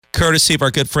courtesy of our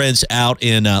good friends out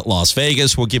in Las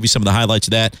Vegas. We'll give you some of the highlights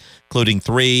of that, including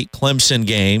 3 Clemson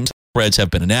games. Spreads have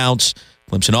been announced.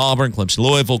 Clemson-Auburn,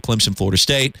 Clemson-Louisville, Clemson-Florida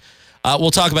State. We'll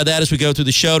talk about that as we go through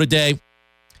the show today.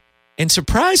 And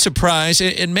surprise, surprise,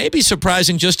 and maybe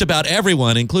surprising just about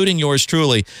everyone, including yours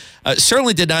truly,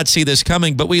 certainly did not see this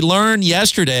coming, but we learned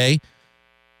yesterday,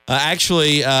 I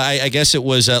guess it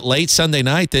was late Sunday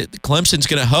night, that Clemson's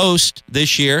going to host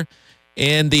this year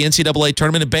in the NCAA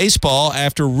tournament of baseball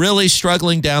after really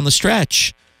struggling down the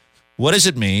stretch. What does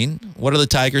it mean? What are the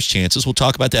Tigers' chances? We'll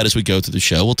talk about that as we go through the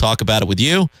show. We'll talk about it with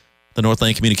you. The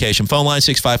Northland Communication phone line,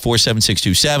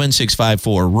 654-7627,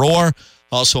 654-ROAR.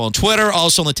 Also on Twitter,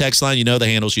 also on the text line. You know the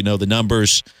handles, you know the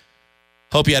numbers.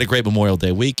 Hope you had a great Memorial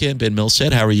Day weekend. Ben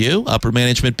Milstead, how are you? Upper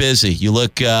management busy. You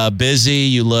look busy.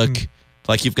 You look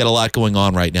like you've got a lot going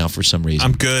on right now for some reason.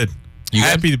 I'm good.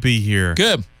 Happy to be here.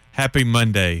 Good. Happy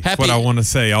Monday. That's what I want to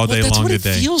say all day long today. That's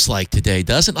what it feels like today,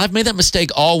 doesn't it? I've made that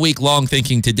mistake all week long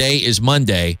thinking today is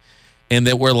Monday and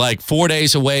that we're like 4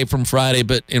 days away from Friday.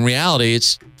 But in reality,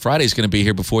 Friday's going to be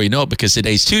here before you know it because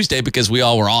today's Tuesday because we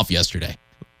all were off yesterday.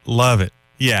 Love it.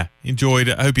 Yeah, enjoyed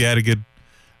it. I hope you had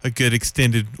a good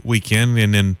extended weekend.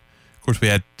 And then, of course, we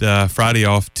had Friday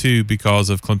off, too, because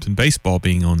of Clemson baseball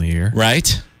being on the air.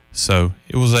 Right. So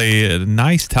it was a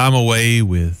nice time away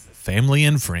with family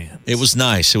and friends. It was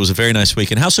nice. It was a very nice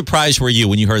weekend. How surprised were you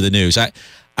when you heard the news? I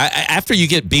after you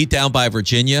get beat down by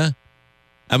Virginia,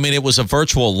 I mean, it was a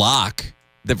virtual lock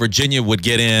that Virginia would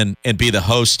get in and be the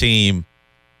host team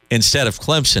instead of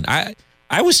Clemson.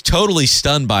 I was totally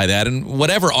stunned by that. And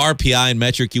whatever RPI and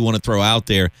metric you want to throw out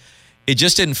there, it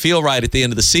just didn't feel right at the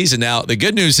end of the season. Now, the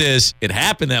good news is it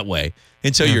happened that way.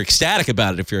 And so you're ecstatic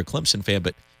about it if you're a Clemson fan.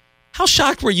 But how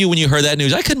shocked were you when you heard that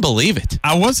news? I couldn't believe it.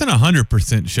 I wasn't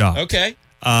 100% shocked. Okay.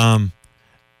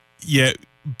 Yeah,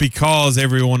 because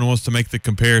everyone wants to make the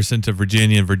comparison to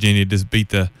Virginia, and Virginia just beat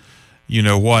the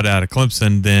you-know-what out of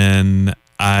Clemson, then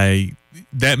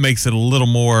that makes it a little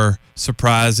more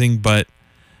surprising. But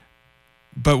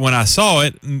when I saw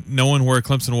it, knowing where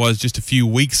Clemson was just a few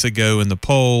weeks ago in the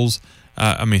polls,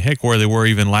 heck, where they were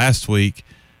even last week,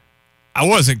 I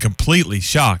wasn't completely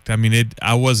shocked. I mean,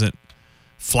 I wasn't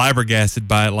flabbergasted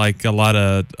by it like a lot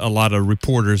of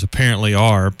reporters apparently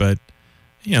are. But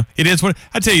it is what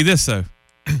I tell you this though: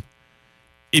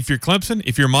 if you're Clemson,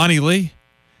 if you're Monty Lee,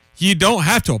 you don't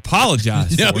have to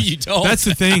apologize. No, you don't. That's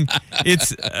the thing.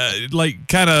 It's like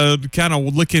kind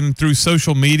of looking through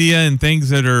social media and things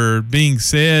that are being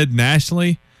said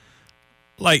nationally.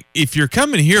 Like, if you're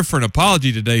coming here for an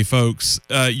apology today, folks,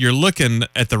 you're looking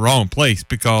at the wrong place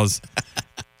because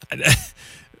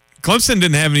Clemson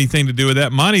didn't have anything to do with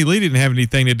that. Monty Lee didn't have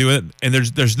anything to do with it, and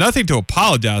there's nothing to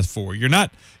apologize for. You're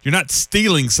not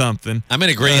stealing something. I'm in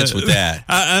agreement with that.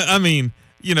 I mean,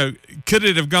 could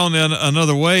it have gone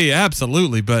another way?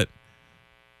 Absolutely, but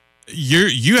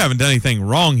you haven't done anything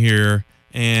wrong here,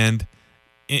 and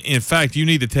in fact, you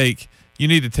need to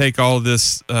take all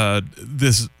this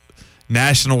this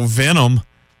national venom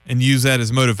and use that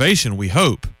as motivation. We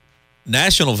hope.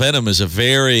 National venom is a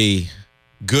very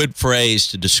good phrase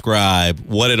to describe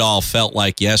what it all felt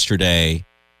like yesterday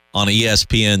on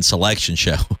ESPN selection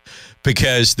show,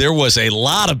 because there was a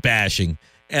lot of bashing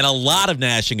and a lot of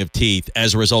gnashing of teeth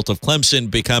as a result of Clemson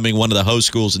becoming one of the host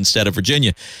schools instead of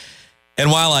Virginia.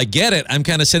 And while I get it, I'm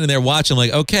kind of sitting there watching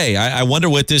like, okay, I wonder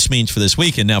what this means for this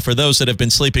weekend. Now, for those that have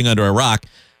been sleeping under a rock,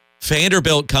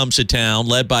 Vanderbilt comes to town,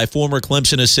 led by former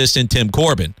Clemson assistant Tim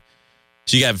Corbin.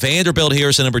 So you got Vanderbilt here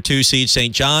as the number 2 seed,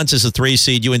 St. John's as the 3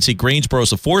 seed, UNC Greensboro as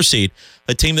the 4 seed,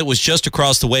 a team that was just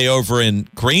across the way over in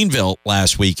Greenville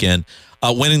last weekend,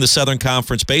 winning the Southern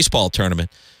Conference baseball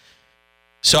tournament.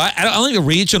 So I don't think the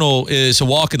regional is a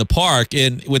walk in the park.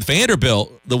 And with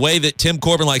Vanderbilt, the way that Tim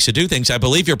Corbin likes to do things, I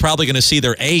believe you're probably going to see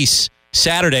their ace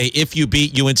Saturday if you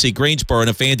beat UNC Greensboro and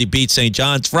if Vandy beats St.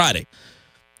 John's Friday.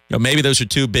 Maybe those are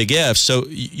 2 big ifs. So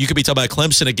you could be talking about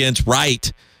Clemson against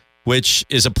Wright, which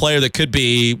is a player that could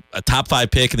be a top 5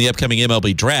 pick in the upcoming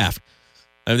MLB draft.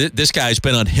 I mean, this guy's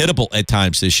been unhittable at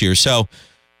times this year. So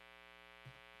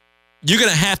you're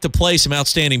going to have to play some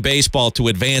outstanding baseball to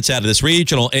advance out of this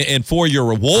regional. And for your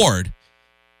reward,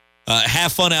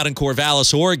 have fun out in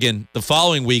Corvallis, Oregon, the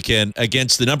following weekend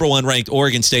against the number 1 ranked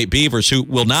Oregon State Beavers, who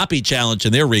will not be challenged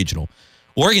in their regional.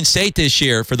 Oregon State this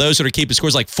year, for those that are keeping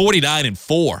scores, like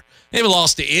 49-4. They haven't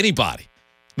lost to anybody.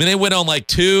 I mean, they went on like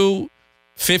 2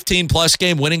 15-plus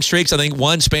game winning streaks. I think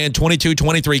one spanned 22,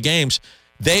 23 games.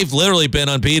 They've literally been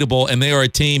unbeatable, and they are a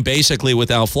team basically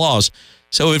without flaws.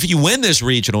 So if you win this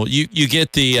regional, you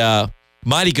get the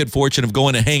mighty good fortune of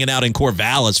going and hanging out in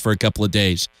Corvallis for a couple of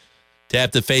days to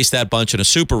have to face that bunch in a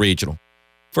super regional.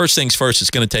 First things first,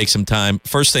 it's going to take some time.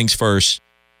 First things first,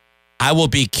 I will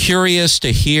be curious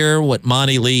to hear what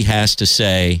Monty Lee has to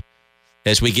say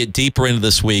as we get deeper into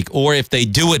this week, or if they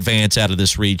do advance out of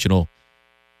this regional,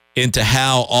 into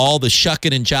how all the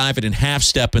shucking and jiving and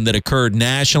half-stepping that occurred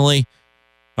nationally,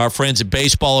 our friends at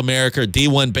Baseball America,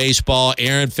 D1 Baseball,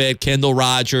 Aaron Fett, Kendall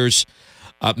Rogers,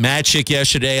 Matt Schick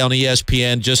yesterday on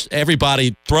ESPN, just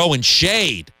everybody throwing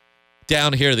shade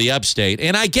down here to the upstate.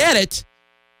 And I get it.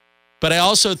 But I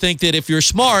also think that if you're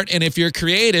smart and if you're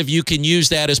creative, you can use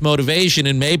that as motivation,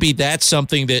 and maybe that's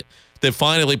something that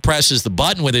finally presses the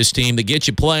button with this team to get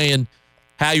you playing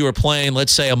how you were playing,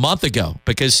 let's say, a month ago,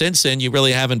 because since then you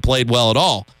really haven't played well at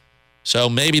all. So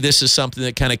maybe this is something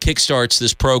that kind of kickstarts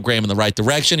this program in the right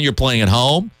direction. You're playing at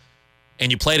home,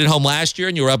 and you played at home last year,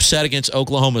 and you were upset against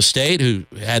Oklahoma State, who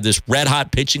had this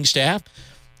red-hot pitching staff.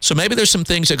 So maybe there's some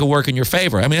things that could work in your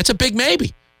favor. I mean, it's a big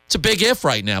maybe. It's a big if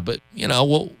right now, but,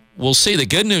 we'll see. The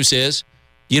good news is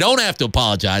you don't have to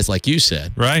apologize, like you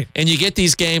said. Right. And you get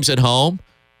these games at home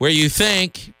where you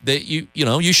think that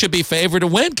you should be favored to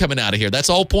win coming out of here. That's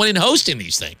the whole point in hosting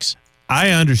these things. I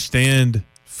understand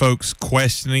folks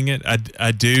questioning it.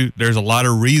 I do. There's a lot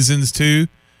of reasons to.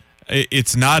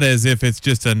 It's not as if it's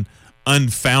just an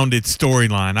unfounded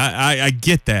storyline. I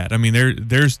get that. I mean,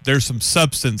 there's some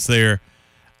substance there.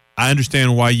 I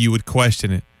understand why you would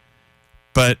question it,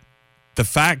 but the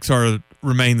facts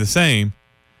remain the same.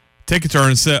 Tickets are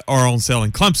on sale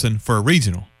in Clemson for a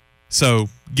regional, so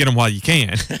get them while you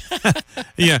can.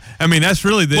 Yeah, I mean that's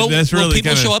really will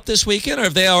people show up this weekend, or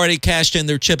have they already cashed in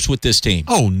their chips with this team?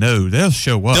 Oh no, they'll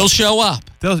show up. They'll show up.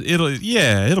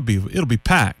 It'll be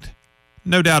packed,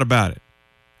 no doubt about it.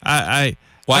 I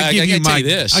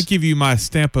give you my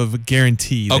stamp of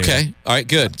guarantee there. Okay, all right,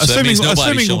 good. So that means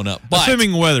nobody's showing up. But,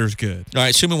 assuming weather's good. All right,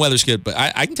 assuming weather's good. But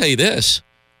I can tell you this.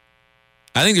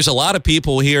 I think there's a lot of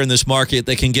people here in this market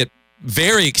that can get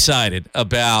very excited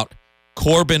about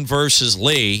Corbin versus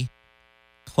Lee,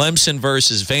 Clemson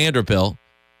versus Vanderbilt,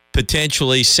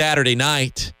 potentially Saturday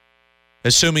night,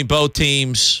 assuming both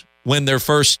teams win their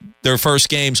first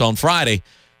games on Friday.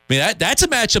 I mean, that's a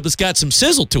matchup that's got some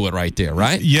sizzle to it right there,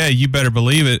 right? Yeah, you better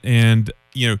believe it. And,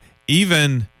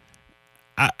 even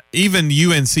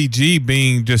UNCG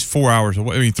being just 4 hours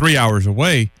away, 3 hours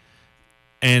away,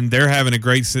 and they're having a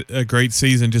great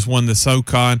season, just won the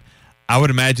SoCon. I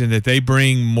would imagine that they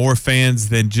bring more fans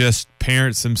than just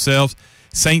parents themselves.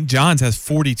 St. John's has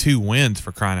 42 wins,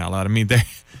 for crying out loud. I mean,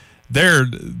 they're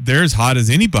as hot as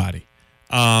anybody.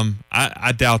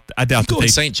 I doubt that they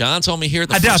St. John's on me here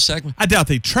the first segment. I doubt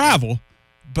they travel,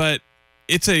 but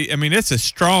it's a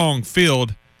strong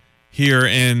field here,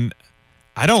 and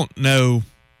I don't know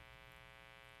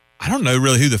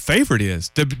really who the favorite is,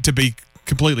 to be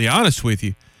completely honest with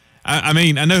you. I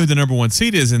mean, I know who the number one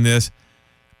seed is in this,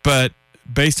 but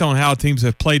based on how teams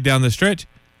have played down the stretch,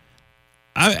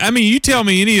 I mean, you tell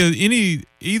me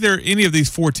either of these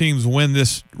four teams win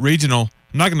this regional,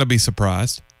 I'm not going to be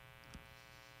surprised,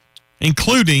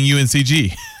 including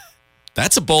UNCG.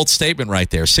 That's a bold statement right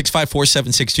there.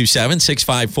 654-7627,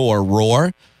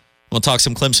 654-ROAR. We'll talk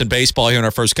some Clemson baseball here in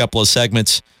our first couple of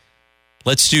segments.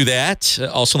 Let's do that.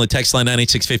 Also on the text line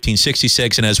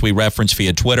 986-1566, and as we reference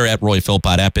via Twitter at Roy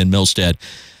Philpott, at Ben Milstead.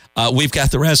 We've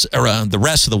got the rest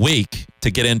of the week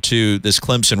to get into this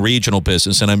Clemson regional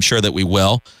business, and I'm sure that we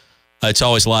will. It's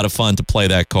always a lot of fun to play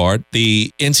that card.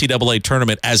 The NCAA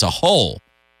tournament as a whole,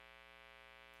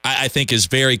 I think, is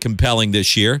very compelling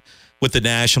this year with the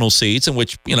national seeds, in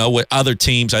which, with other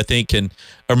teams, I think, can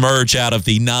emerge out of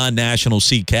the non-national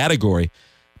seed category.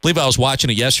 I believe I was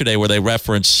watching it yesterday where they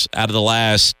reference out of the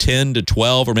last 10 to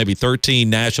 12 or maybe 13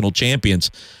 national champions,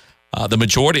 the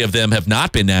majority of them have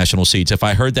not been national seeds. If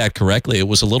I heard that correctly, it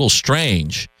was a little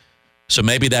strange. So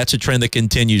maybe that's a trend that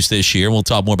continues this year. We'll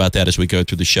talk more about that as we go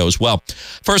through the show as well.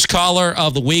 First caller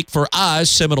of the week for us,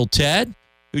 Seminole Ted,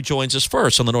 who joins us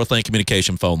first on the Northland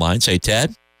Communication phone lines. Hey,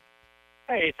 Ted.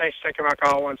 Hey, thanks for taking my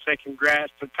call. I want to say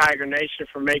congrats to Tiger Nation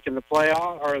for making the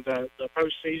playoff or the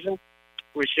postseason.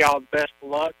 Wish y'all the best of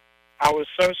luck. I was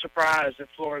so surprised that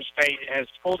Florida State has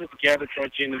pulled it together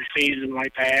towards the end of the season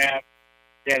like they have.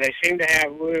 Yeah, they seem to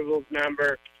have Louisville's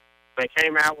number. They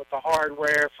came out with the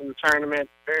hardware from the tournament.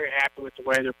 Very happy with the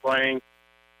way they're playing.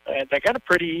 They got a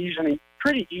pretty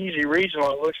easy regional,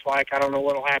 it looks like. I don't know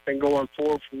what will happen going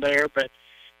forward from there. But,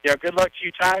 good luck to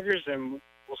you Tigers, and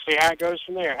we'll see how it goes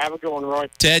from there. Have a good one, Roy.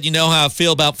 Ted, you know how I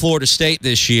feel about Florida State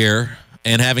this year.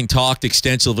 And having talked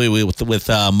extensively with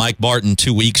Mike Martin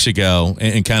 2 weeks ago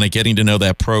and kind of getting to know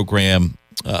that program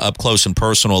up close and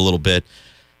personal a little bit,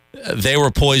 they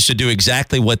were poised to do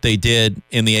exactly what they did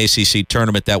in the ACC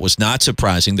tournament. That was not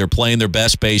surprising. They're playing their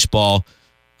best baseball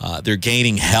They're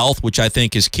gaining health, which I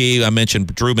think is key. I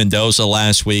mentioned Drew Mendoza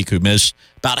last week, who missed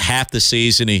about half the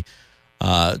season. He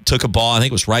took a ball, I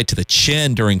think it was right to the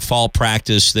chin during fall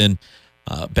practice, then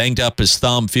banged up his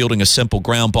thumb fielding a simple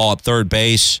ground ball at third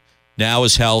base. Now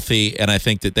is healthy, and I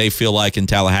think that they feel like in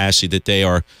Tallahassee that they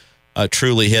are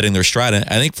truly hitting their stride.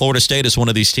 I think Florida State is one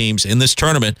of these teams in this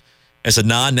tournament as a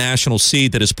non-national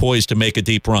seed that is poised to make a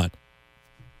deep run.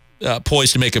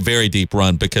 Poised to make a very deep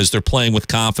run because they're playing with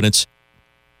confidence.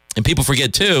 And people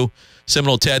forget, too,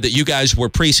 Seminole Ted, that you guys were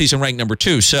preseason ranked number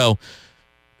 2. So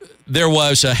there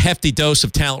was a hefty dose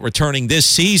of talent returning this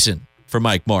season for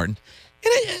Mike Martin.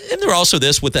 And there also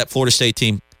this with that Florida State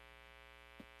team.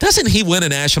 Doesn't he win a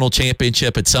national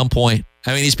championship at some point?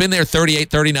 I mean, he's been there 38,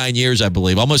 39 years, I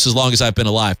believe, almost as long as I've been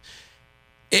alive.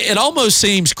 It almost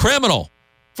seems criminal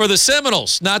for the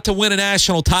Seminoles not to win a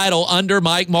national title under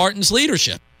Mike Martin's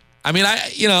leadership. I mean,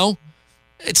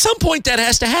 at some point that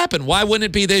has to happen. Why wouldn't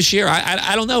it be this year?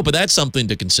 I don't know, but that's something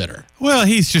to consider. Well,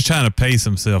 he's just trying to pace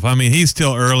himself. I mean, he's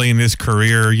still early in his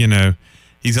career. You know,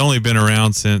 he's only been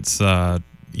around since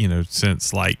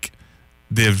like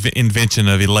the invention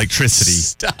of electricity.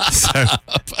 Stop. So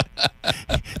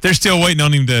they're still waiting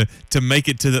on him to make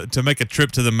it to make a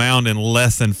trip to the mound in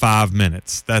less than 5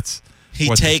 minutes. He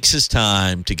takes his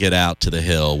time to get out to the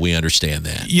hill. We understand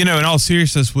that. You know, in all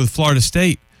seriousness, with Florida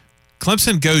State,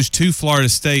 Clemson goes to Florida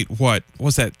State, what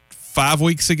was that, 5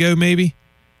 weeks ago maybe?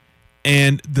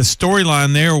 And the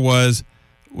storyline there was,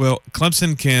 well,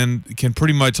 Clemson can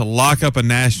pretty much lock up a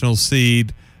national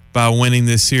seed by winning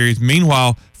this series.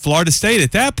 Meanwhile, Florida State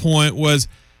at that point was,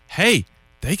 hey,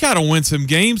 they got to win some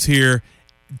games here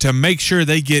to make sure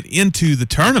they get into the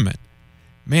tournament.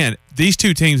 Man, these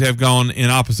two teams have gone in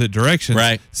opposite directions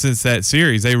since that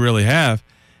series. They really have.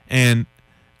 And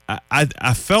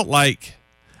I felt like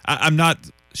I'm not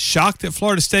shocked that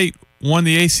Florida State won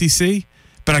the ACC,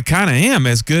 but I kind of am,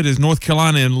 as good as North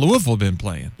Carolina and Louisville have been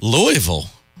playing. Louisville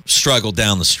struggled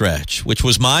down the stretch, which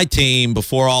was my team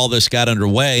before all this got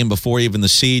underway and before even the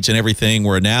seeds and everything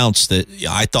were announced that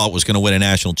I thought was going to win a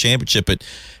national championship. But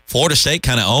Florida State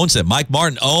kind of owns it. Mike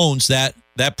Martin owns that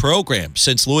program.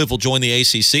 Since Louisville joined the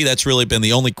ACC, that's really been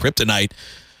the only kryptonite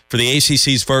for the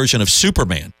ACC's version of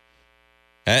Superman.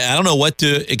 I don't know what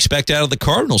to expect out of the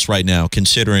Cardinals right now,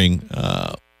 considering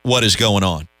what is going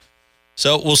on.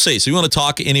 So we'll see. So you want to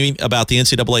talk about the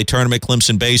NCAA tournament,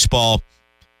 Clemson baseball.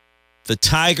 The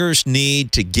Tigers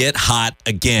need to get hot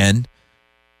again.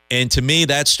 And to me,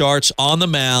 that starts on the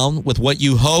mound with what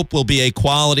you hope will be a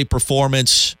quality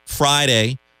performance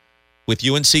Friday with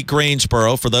UNC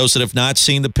Greensboro. For those that have not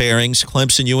seen the pairings,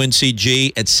 Clemson,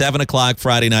 UNCG at 7 o'clock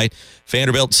Friday night,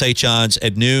 Vanderbilt, St. John's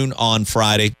at noon on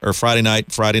Friday, or Friday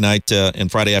night,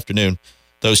 and Friday afternoon,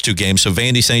 those two games. So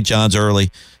Vandy, St. John's early,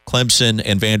 Clemson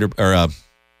and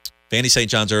Vandy, St.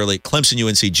 John's early, Clemson,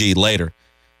 UNCG later.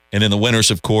 And then the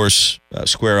winners, of course,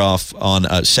 square off on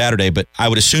Saturday. But I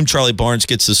would assume Charlie Barnes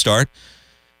gets the start.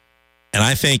 And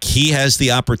I think he has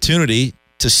the opportunity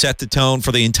to set the tone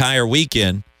for the entire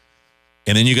weekend.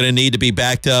 And then you're going to need to be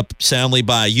backed up soundly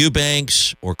by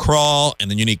Eubanks or Crawl.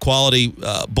 And then you need quality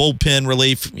bullpen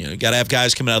relief. You got to have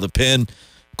guys coming out of the pen,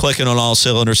 clicking on all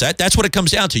cylinders. That's what it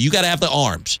comes down to. You got to have the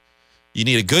arms. You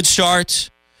need a good start.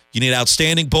 You need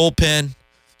outstanding bullpen.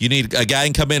 You need a guy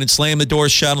who can come in and slam the door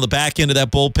shut on the back end of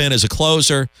that bullpen as a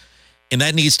closer. And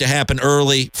that needs to happen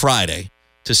early Friday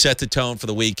to set the tone for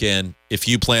the weekend if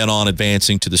you plan on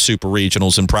advancing to the Super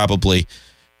Regionals and probably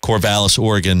Corvallis,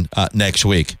 Oregon next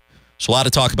week. So a lot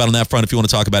to talk about on that front. If you want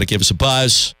to talk about it, give us a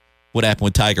buzz. What happened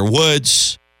with Tiger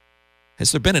Woods?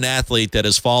 Has there been an athlete that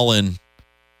has fallen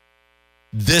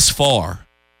this far,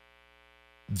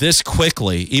 this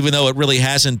quickly, even though it really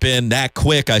hasn't been that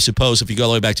quick, I suppose, if you go all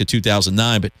the way back to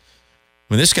 2009. But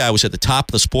when this guy was at the top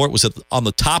of the sport, was on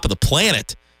the top of the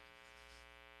planet,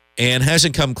 and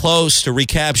hasn't come close to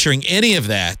recapturing any of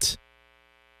that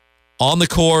on the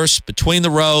course, between the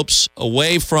ropes,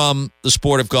 away from the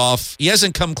sport of golf. He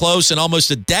hasn't come close in almost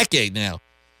a decade now.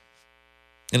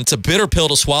 And it's a bitter pill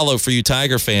to swallow for you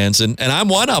Tiger fans, and I'm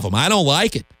one of them. I don't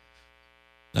like it.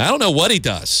 I don't know what he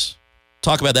does.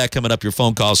 Talk about that coming up. Your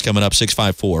phone calls coming up,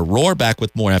 654. Roar, back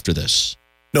with more after this.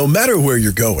 No matter where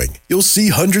you're going, you'll see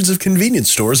hundreds of convenience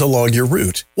stores along your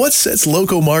route. What sets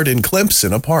Locomart in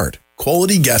Clemson apart?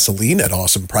 Quality gasoline at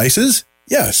awesome prices?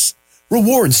 Yes.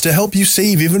 Rewards to help you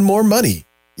save even more money?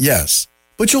 Yes.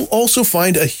 But you'll also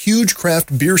find a huge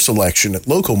craft beer selection at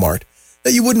Locomart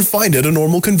that you wouldn't find at a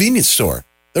normal convenience store.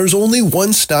 There's only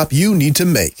one stop you need to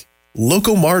make.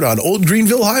 Locomart on Old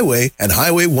Greenville Highway and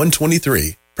Highway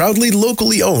 123. Proudly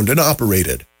locally owned and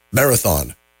operated.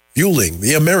 Marathon, fueling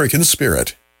the American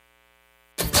spirit.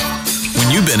 When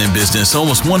you've been in business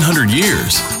almost 100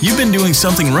 years, you've been doing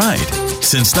something right.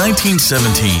 Since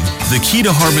 1917, the key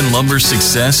to Harbin Lumber's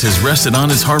success has rested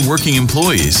on its hardworking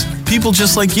employees, people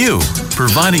just like you,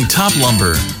 providing top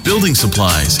lumber, building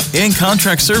supplies, and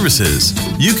contract services.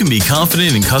 You can be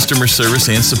confident in customer service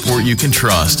and support you can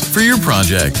trust for your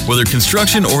project, whether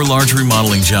construction or large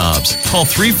remodeling jobs. Call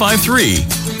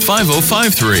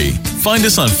 353-5053. Find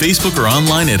us on Facebook or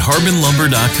online at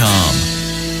harbinlumber.com.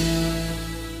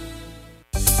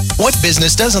 What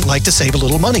business doesn't like to save a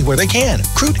little money where they can?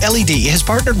 Crute LED has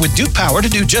partnered with Duke Power to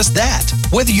do just that.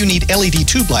 Whether you need LED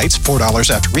tube lights,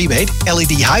 $4 after rebate,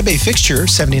 LED high bay fixture,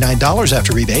 $79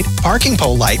 after rebate, parking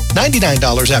pole light,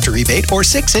 $99 after rebate, or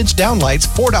 6-inch down lights,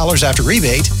 $4 after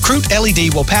rebate, Crute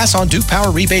LED will pass on Duke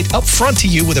Power rebate up front to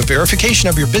you with a verification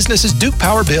of your business's Duke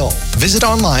Power bill. Visit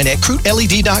online at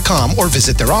CruteLED.com or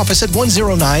visit their office at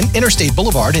 109 Interstate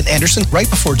Boulevard in Anderson, right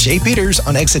before J. Peters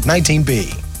on exit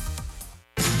 19B.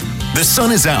 The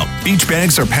sun is out, beach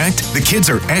bags are packed, the kids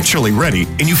are actually ready,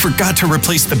 and you forgot to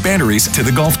replace the batteries to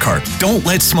the golf cart. Don't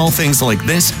let small things like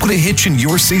this put a hitch in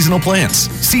your seasonal plans.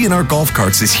 C&R Golf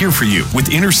Carts is here for you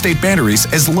with interstate batteries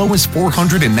as low as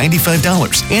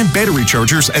 $495 and battery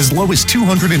chargers as low as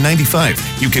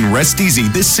 $295. You can rest easy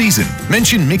this season.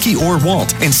 Mention Mickey or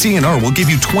Walt, and C&R will give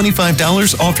you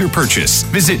 $25 off your purchase.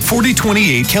 Visit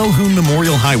 4028 Calhoun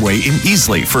Memorial Highway in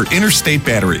Easley for interstate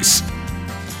batteries.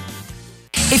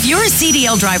 If you're a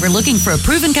CDL driver looking for a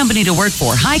proven company to work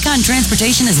for, Highcotton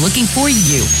Transportation is looking for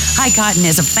you. Highcotton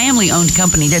is a family-owned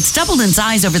company that's doubled in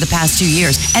size over the past 2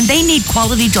 years, and they need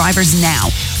quality drivers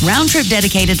now. Round-trip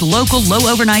dedicated, local,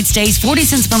 low overnight stays, 40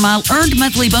 cents per mile, earned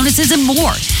monthly bonuses, and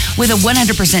more. With a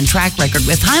 100% track record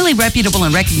with highly reputable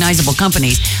and recognizable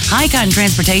companies, Highcotton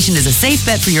Transportation is a safe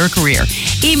bet for your career.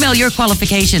 Email your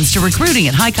qualifications to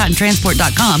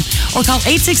recruiting@highcottontransport.com or call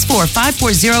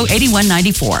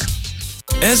 864-540-8194.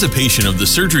 As a patient of the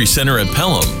Surgery Center at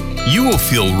Pelham, you will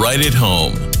feel right at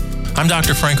home. I'm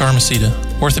Dr. Frank Armacida,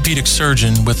 orthopedic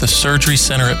surgeon with the Surgery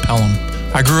Center at Pelham.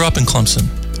 I grew up in Clemson.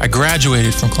 I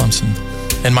graduated from Clemson,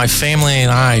 and my family and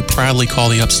I proudly call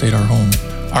the Upstate our home.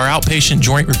 Our outpatient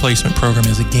joint replacement program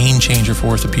is a game changer for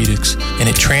orthopedics, and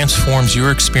it transforms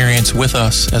your experience with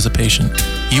us as a patient.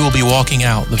 You will be walking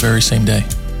out the very same day.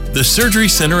 The Surgery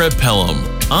Center at Pelham,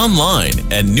 online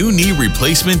at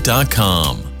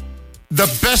newkneereplacement.com. The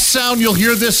best sound you'll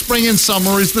hear this spring and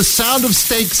summer is the sound of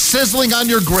steaks sizzling on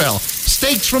your grill.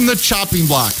 Steaks from the Chopping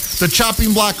Block. The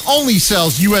Chopping Block only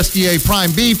sells USDA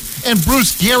prime beef, and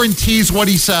Bruce guarantees what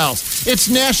he sells. It's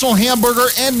National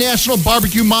Hamburger and National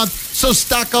Barbecue Month, so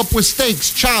stock up with steaks,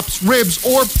 chops, ribs,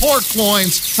 or pork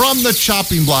loins from the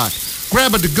Chopping Block.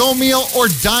 Grab a to-go meal or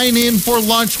dine in for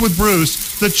lunch with Bruce.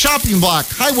 The Chopping Block,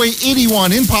 Highway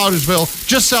 81 in Powdersville,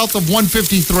 just south of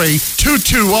 153,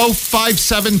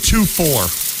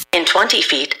 220-5724. In 20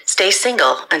 feet, stay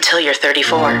single until you're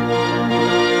 34.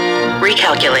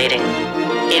 Recalculating.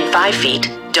 In 5 feet,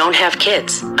 don't have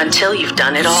kids until you've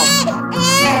done it all.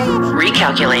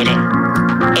 Recalculating.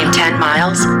 In 10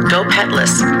 miles, go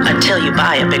petless until you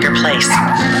buy a bigger place.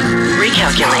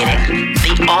 Recalculating.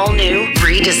 The all-new,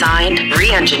 redesigned,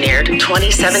 re-engineered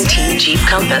 2017 Jeep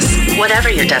Compass.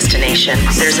 Whatever your destination,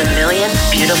 there's a million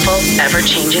beautiful,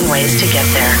 ever-changing ways to get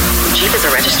there. Jeep is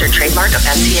a registered trademark of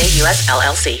FCA US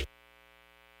LLC.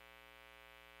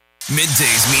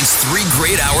 Middays means 3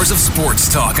 great hours of sports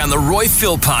talk on the Roy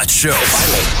Philpott Show. If I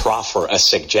may proffer a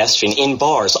suggestion, in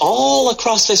bars all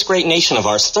across this great nation of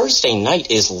ours, Thursday night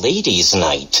is ladies'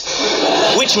 night.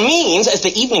 Which means as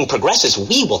the evening progresses,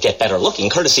 we will get better looking,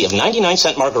 courtesy of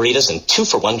 99-cent margaritas and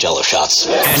 2-for-1 Jell-O shots.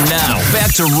 And now,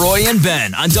 back to Roy and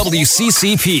Ben on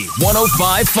WCCP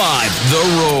 105.5 The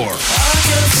Roar. I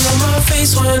can feel my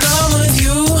face when I'm with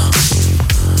you,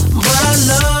 but I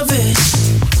love it.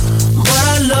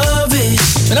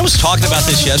 And I was talking about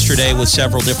this yesterday with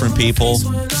several different people.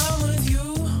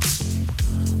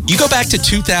 You go back to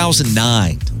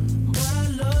 2009.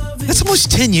 That's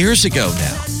almost 10 years ago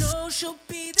now.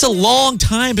 It's a long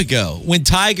time ago when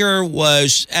Tiger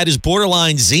was at his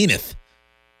borderline zenith.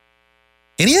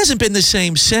 And he hasn't been the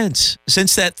same since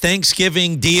that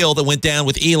Thanksgiving deal that went down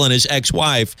with Elin, his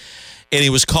ex-wife. And he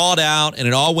was called out, and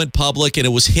it all went public, and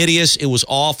it was hideous, it was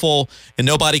awful, and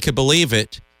nobody could believe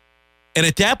it. And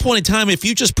at that point in time, if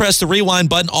you just press the rewind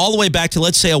button all the way back to,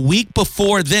 let's say, a week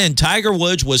before then, Tiger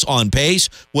Woods was on pace,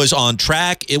 was on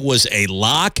track. It was a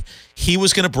lock. He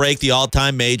was going to break the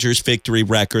all-time majors victory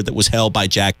record that was held by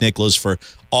Jack Nicklaus for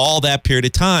all that period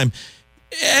of time.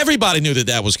 Everybody knew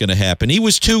that was going to happen. He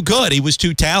was too good. He was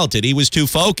too talented. He was too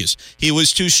focused. He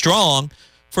was too strong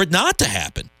for it not to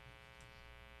happen.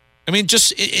 I mean,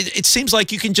 just it seems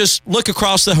like you can just look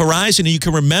across the horizon and you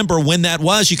can remember when that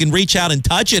was. You can reach out and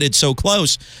touch it. It's so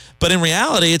close. But in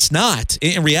reality, it's not.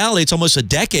 In reality, it's almost a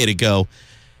decade ago.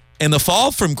 And the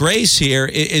fall from grace here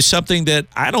is something that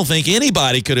I don't think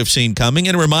anybody could have seen coming.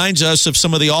 And it reminds us of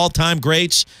some of the all-time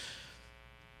greats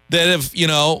that have,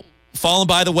 fallen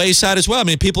by the wayside as well. I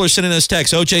mean, people are sending us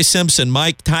texts. O.J. Simpson,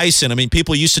 Mike Tyson. I mean,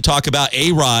 people used to talk about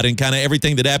A-Rod and kind of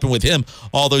everything that happened with him,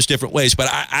 all those different ways. But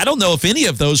I don't know if any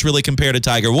of those really compare to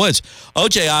Tiger Woods.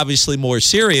 O.J. obviously more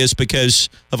serious because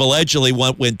of allegedly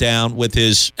what went down with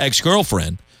his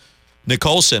ex-girlfriend,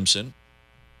 Nicole Simpson.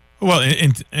 Well,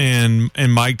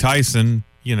 and Mike Tyson,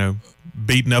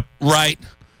 beating up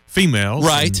females.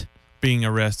 Right. Being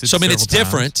arrested. So, I mean, it's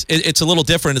different. It's a little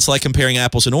different. It's like comparing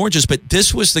apples and oranges, but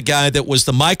this was the guy that was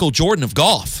the Michael Jordan of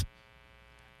golf.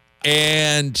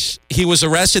 And he was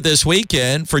arrested this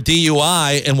weekend for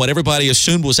DUI and what everybody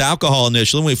assumed was alcohol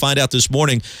initially. When we find out this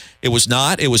morning, it was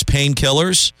not. It was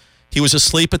painkillers. He was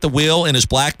asleep at the wheel in his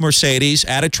black Mercedes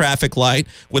at a traffic light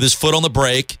with his foot on the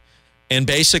brake and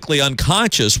basically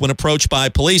unconscious when approached by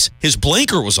police. His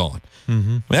blinker was on.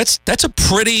 Mm-hmm. That's a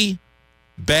pretty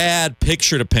bad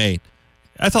picture to paint.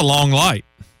 That's a long light.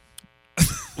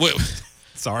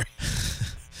 Sorry.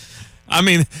 I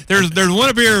mean, there's one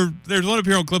up here. There's one up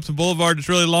here on Clemson Boulevard that's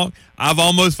really long. I've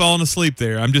almost fallen asleep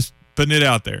there. I'm just putting it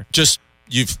out there. Just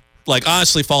you've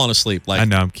honestly fallen asleep. I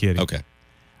know. I'm kidding. Okay.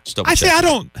 I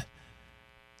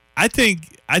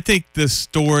think the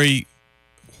story.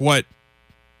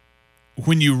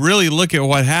 When you really look at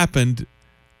what happened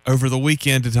over the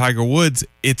weekend to Tiger Woods,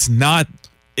 it's not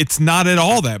at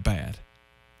all that bad.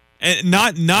 And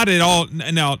not at all.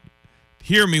 Now,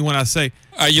 hear me when I say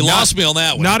you lost me on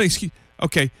that one. Not excuse.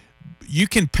 Okay, you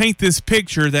can paint this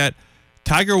picture that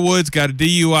Tiger Woods got a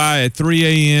DUI at 3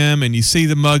 a.m. and you see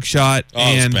the mugshot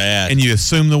it's bad. And you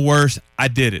assume the worst. I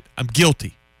did it. I'm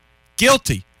guilty.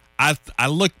 I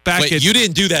look back Wait, at you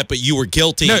didn't do that, but you were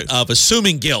guilty of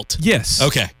assuming guilt. Yes.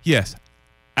 Okay. Yes.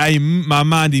 My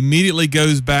mind immediately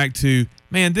goes back to,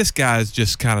 man, this guy's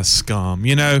just kind of scum,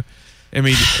 I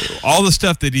mean, all the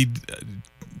stuff that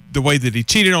the way that he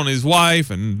cheated on his wife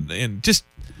and just,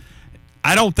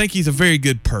 I don't think he's a very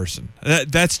good person.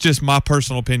 That's just my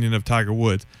personal opinion of Tiger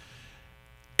Woods.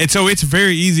 And so it's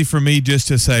very easy for me just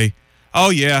to say,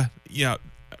 oh yeah,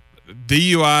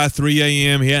 DUI, 3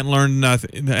 a.m. He hadn't learned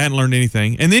nothing, hadn't learned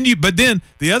anything. And then but then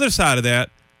the other side of that,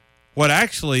 what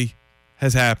actually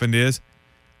has happened is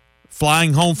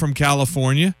flying home from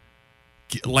California,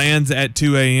 lands at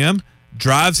 2 a.m.,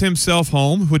 drives himself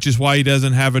home, which is why he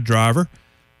doesn't have a driver,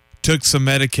 took some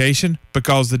medication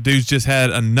because the dude's just had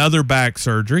another back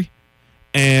surgery,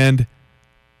 and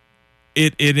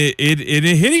it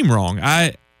hit him wrong.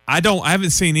 I haven't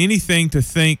seen anything to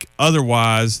think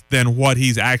otherwise than what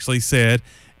he's actually said,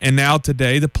 and now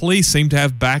today the police seem to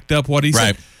have backed up what he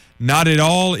said. Not at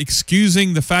all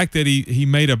excusing the fact that he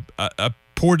made a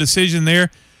poor decision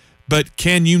there, but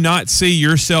can you not see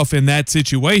yourself in that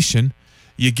situation?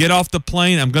 You get off the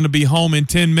plane, I'm going to be home in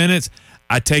 10 minutes.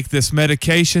 I take this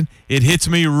medication. It hits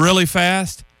me really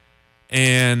fast,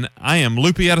 and I am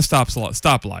loopy at a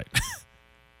stoplight.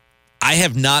 I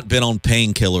have not been on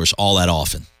painkillers all that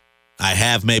often. I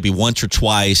have maybe once or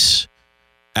twice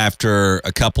after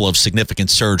a couple of significant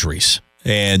surgeries.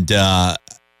 And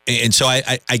so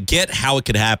I get how it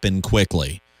could happen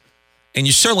quickly. And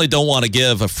you certainly don't want to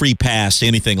give a free pass to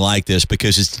anything like this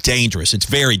because it's dangerous. It's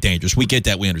very dangerous. We get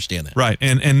that. We understand that. Right,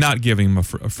 and not giving him a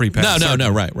free pass. No,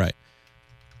 right.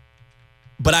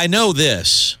 But I know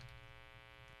this.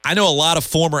 I know a lot of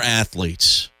former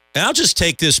athletes. And I'll just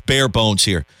take this bare bones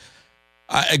here.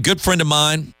 A good friend of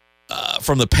mine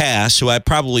from the past, who I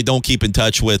probably don't keep in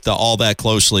touch with all that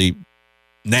closely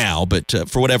now, but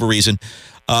for whatever reason,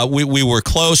 we were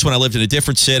close when I lived in a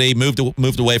different city,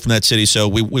 moved away from that city, so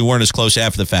we weren't as close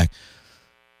after the fact.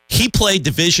 He played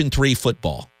Division III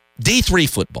football, D3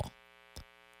 football,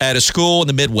 at a school in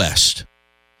the Midwest,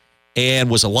 and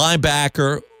was a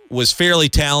linebacker, was fairly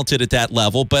talented at that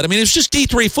level, but, I mean, it was just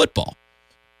D3 football,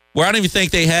 where I don't even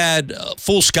think they had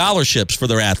full scholarships for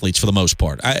their athletes for the most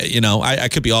part. I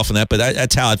could be off on that, but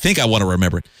that's how I think I want to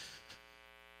remember it.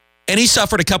 And he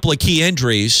suffered a couple of key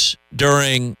injuries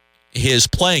during his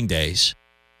playing days.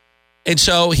 And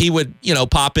so he would,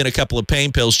 pop in a couple of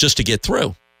pain pills just to get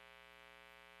through.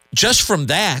 Just from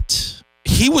that,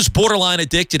 he was borderline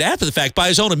addicted after the fact by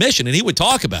his own admission, and he would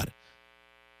talk about it.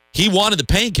 He wanted the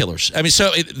painkillers. I mean,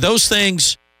 so those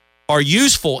things are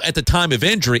useful at the time of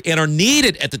injury and are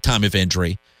needed at the time of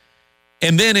injury.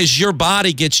 And then as your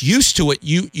body gets used to it,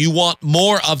 you want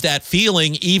more of that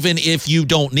feeling even if you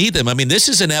don't need them. I mean, this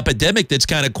is an epidemic that's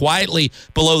kind of quietly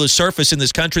below the surface in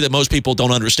this country that most people don't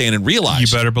understand and realize.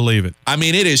 You better believe it. I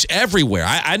mean, it is everywhere.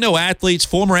 I know athletes,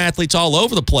 former athletes all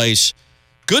over the place,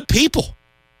 good people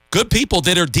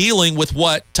that are dealing with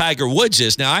what Tiger Woods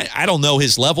is. Now, I don't know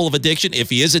his level of addiction, if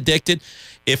he is addicted,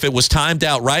 if it was timed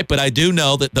out right, but I do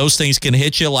know that those things can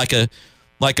hit you like a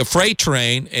freight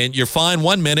train, and you're fine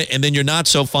 1 minute, and then you're not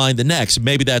so fine the next.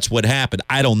 Maybe that's what happened.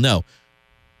 I don't know.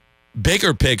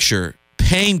 Bigger picture,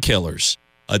 painkillers,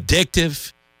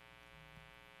 addictive.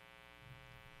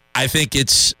 I think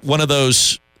it's one of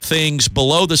those things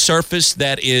below the surface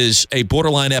that is a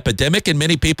borderline epidemic, and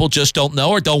many people just don't know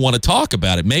or don't want to talk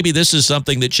about it. Maybe this is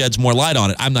something that sheds more light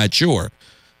on it. I'm not sure.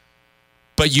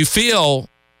 But you feel...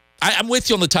 I'm with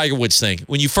you on the Tiger Woods thing.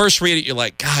 When you first read it, you're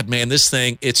like, God, man, this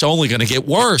thing, it's only going to get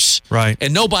worse. Right.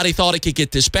 And nobody thought it could get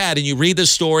this bad. And you read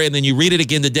this story, and then you read it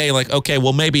again today, like, okay,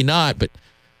 well, maybe not. But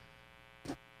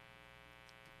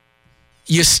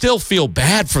you still feel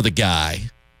bad for the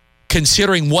guy,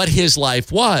 considering what his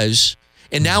life was,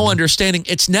 and now understanding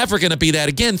it's never going to be that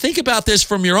again. Think about this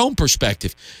from your own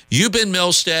perspective. You've been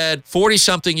Milstead,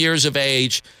 40-something years of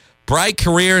age, bright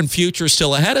career and future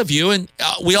still ahead of you, and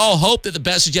we all hope that the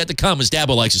best is yet to come, as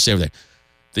Dabo likes to say everything.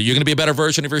 That you're going to be a better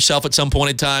version of yourself at some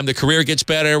point in time. The career gets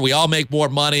better. We all make more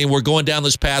money, and we're going down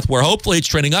this path where hopefully it's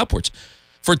trending upwards.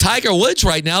 For Tiger Woods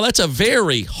right now, that's a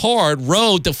very hard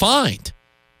road to find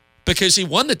because he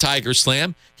won the Tiger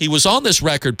Slam. He was on this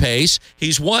record pace.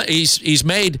 He's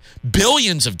made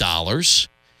billions of dollars,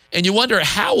 and you wonder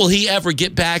how will he ever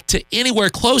get back to anywhere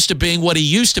close to being what he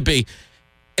used to be.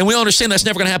 And we understand that's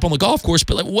never going to happen on the golf course,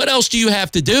 but like, what else do you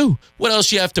have to do? What else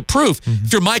do you have to prove?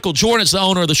 If you're Michael Jordan, it's the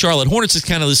owner of the Charlotte Hornets, it's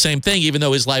kind of the same thing, even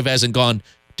though his life hasn't gone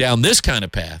down this kind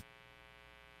of path.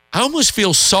 I almost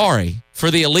feel sorry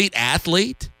for the elite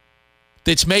athlete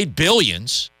that's made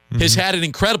billions, has had an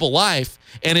incredible life,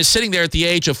 and is sitting there at the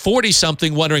age of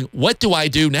 40-something wondering, what do I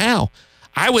do now?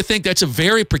 I would think that's a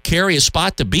very precarious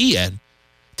spot to be in,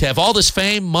 to have all this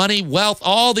fame, money, wealth,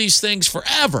 all these things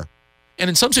forever. And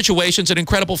in some situations, an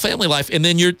incredible family life, and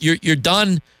then you're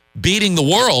done beating the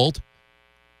world.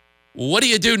 What do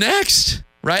you do next,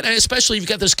 right? And especially if you've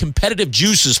got those competitive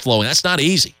juices flowing. That's not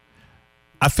easy.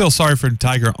 I feel sorry for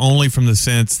Tiger only from the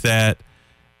sense that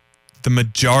the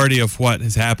majority of what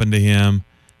has happened to him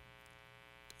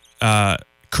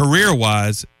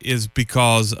career-wise is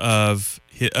because of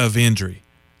injury.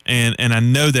 And I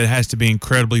know that it has to be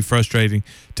incredibly frustrating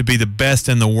to be the best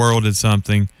in the world at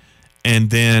something,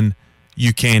 and then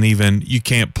you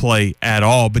can't play at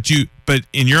all, but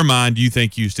in your mind you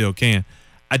think you still can.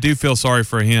 I do feel sorry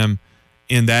for him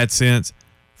in that sense.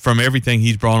 From everything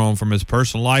he's brought on from his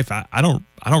personal life, I don't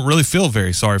really feel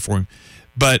very sorry for him.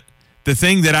 But the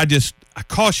thing that I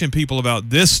caution people about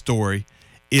this story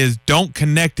is don't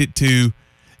connect it to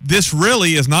this.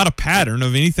 Really is not a pattern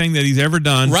of anything that he's ever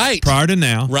done prior to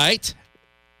now. Right.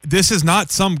 This is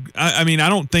not I mean, I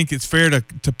don't think it's fair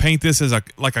to paint this as a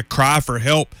cry for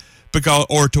help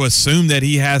or to assume that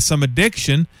he has some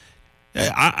addiction.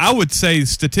 I would say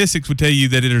statistics would tell you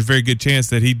that there's a very good chance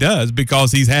that he does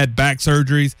because he's had back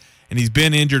surgeries and he's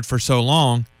been injured for so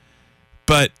long.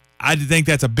 But I think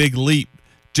that's a big leap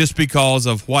just because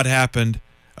of what happened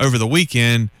over the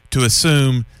weekend to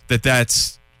assume that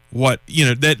that's what,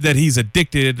 that he's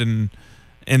addicted and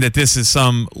that this is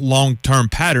some long-term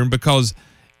pattern, because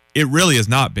it really has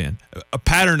not been. A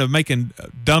pattern of making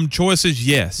dumb choices,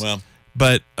 yes. Well,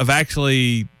 but of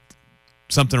actually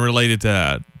something related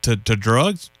to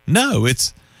drugs? No,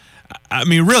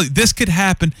 really, this could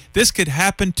happen. This could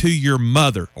happen to your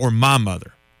mother or my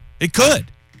mother. It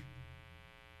could.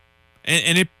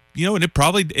 And it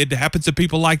happens to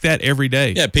people like that every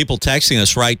day. Yeah, people texting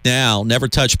us right now, never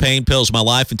touched pain pills in my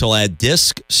life until I had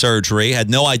disc surgery. Had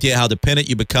no idea how dependent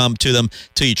you become to them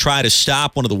till you try to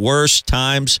stop. One of the worst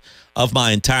times of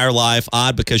my entire life.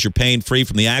 Odd because you're pain-free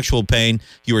from the actual pain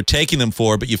you were taking them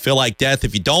for, but you feel like death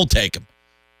if you don't take them.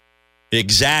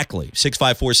 Exactly.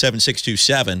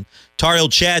 654-7627. Tar Heel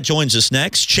Chad joins us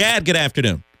next. Chad, good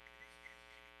afternoon.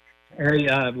 Hey,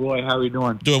 Roy, how are you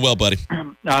doing? Doing well, buddy.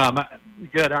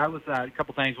 Good. I was a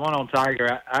couple things. One on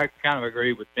Tiger. I kind of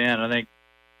agree with Ben. I think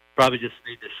probably just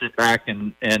need to sit back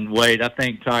and wait. I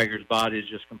think Tiger's body is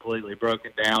just completely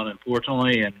broken down,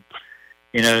 unfortunately. And,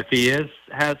 if he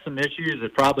has some issues,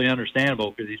 it's probably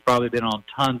understandable because he's probably been on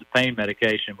tons of pain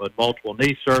medication with multiple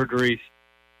knee surgeries,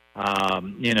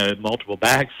 multiple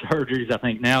back surgeries. I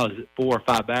think now is 4 or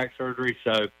 5 back surgeries.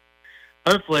 So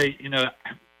hopefully,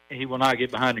 he will not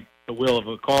get behind the wheel of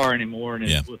a car anymore. And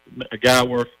with a guy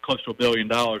worth close to $1 billion,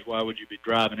 why would you be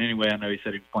driving anyway? I know he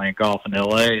said he was playing golf in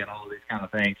L.A. and all these kind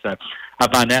of things. So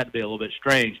I find that to be a little bit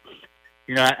strange.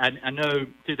 You know, I know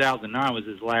 2009 was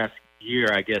his last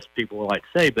year, I guess people would like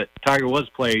to say, but Tiger was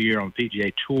Player of the Year on the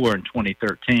PGA Tour in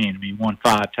 2013. I mean, he won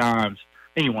 5 times.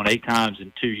 I think he won 8 times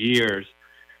in 2 years.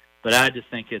 But I just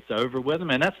think it's over with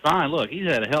him, and that's fine. Look, he's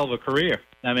had a hell of a career.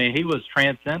 I mean, he was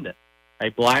transcendent. A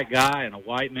black guy in a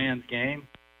white man's game.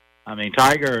 I mean,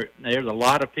 Tiger, there's a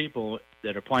lot of people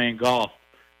that are playing golf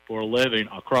for a living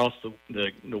across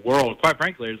the world. Quite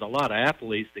frankly, there's a lot of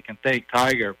athletes that can thank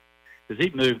Tiger because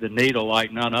he moved the needle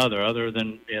like none other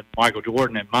than Michael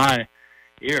Jordan in my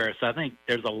era. So I think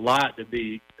there's a lot to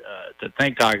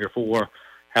thank Tiger for.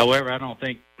 However, I don't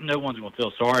think no one's going to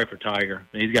feel sorry for Tiger.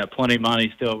 He's got plenty of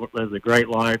money, still lives a great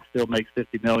life, still makes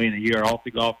 $50 million a year off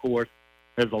the golf course.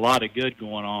 There's a lot of good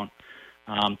going on.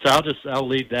 So I'll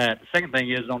leave that. The second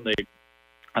thing is on the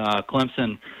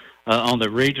Clemson, on the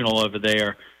regional over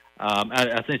there.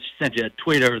 I sent you a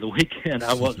tweet over the weekend.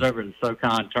 I was over at the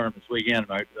SoCon tournament this weekend.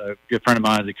 A good friend of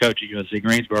mine is a coach at UNC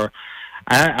Greensboro.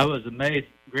 I was amazed.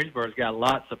 Greensboro's got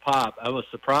lots of pop. I was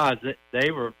surprised that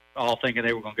they were all thinking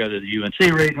they were going to go to the UNC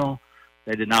regional.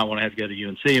 They did not want to have to go to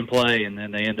UNC and play, and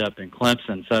then they end up in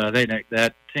Clemson. So I think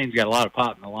that team's got a lot of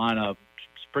pop in the lineup.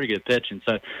 It's pretty good pitching.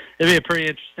 So it'll be a pretty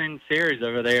interesting series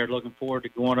over there. Looking forward to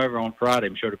going over on Friday.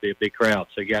 I'm sure it'll be a big crowd.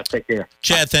 So you guys take care.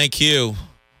 Chad, thank you.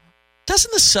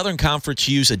 Doesn't the Southern Conference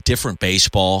use a different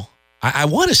baseball? I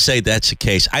want to say that's the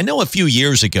case. I know a few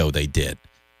years ago they did.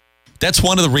 That's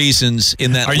one of the reasons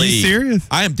in that league. Are you serious?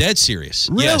 I am dead serious.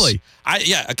 Really?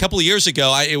 Yes. A couple of years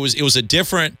ago, it was a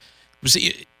different.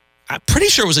 I'm pretty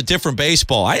sure it was a different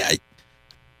baseball. I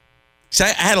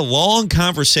had a long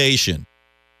conversation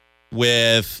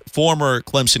with former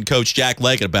Clemson coach Jack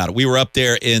Leggett about it. We were up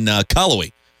there in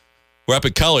Cullowhee. We're up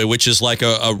at Cullowhee, which is like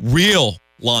a real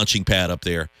launching pad up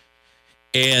there.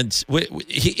 And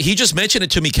he just mentioned it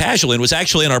to me casually, and it was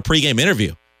actually in our pregame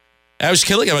interview. I was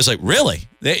killing him. I was like, really?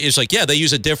 It's like, yeah, they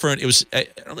use a different. I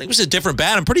don't think it was a different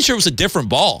bat. I'm pretty sure it was a different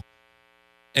ball.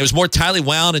 It was more tightly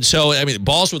wound, and so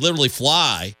balls would literally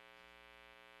fly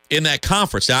in that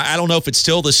conference. Now, I don't know if it's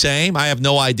still the same. I have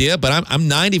no idea, but I'm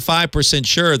 95%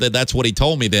 sure that that's what he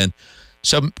told me then.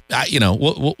 So,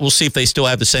 we'll see if they still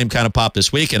have the same kind of pop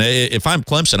this week. And if I'm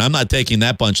Clemson, I'm not taking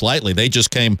that bunch lightly. They just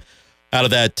came out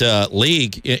of that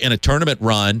league in a tournament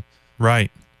run. Right.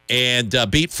 And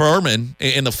beat Furman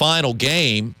in the final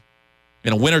game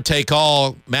in a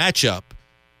winner-take-all matchup.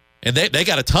 And they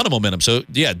got a ton of momentum. So,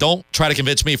 yeah, don't try to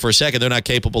convince me for a second they're not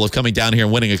capable of coming down here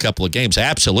and winning a couple of games.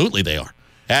 Absolutely they are.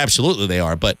 Absolutely they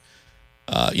are. But,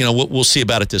 we'll see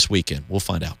about it this weekend. We'll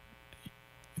find out.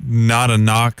 Not a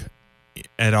knock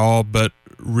at all, but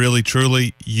really,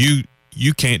 truly, you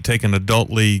can't take an adult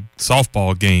league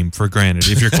softball game for granted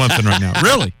if you're Clemson right now.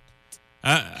 Really?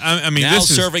 I mean, now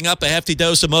this is serving up a hefty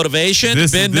dose of motivation.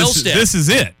 Ben Milstead. This is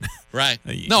it, right?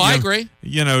 No, I agree.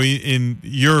 You don't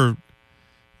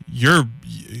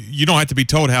have to be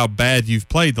told how bad you've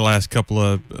played the last couple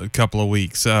of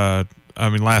weeks.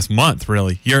 Last month,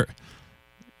 really.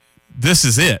 This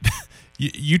is it.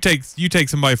 You take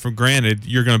somebody for granted,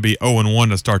 you're going to be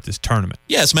 0-1 to start this tournament.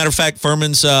 Yeah, as a matter of fact,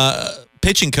 Furman's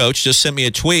pitching coach just sent me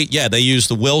a tweet. Yeah, they use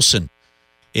the Wilson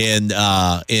in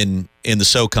the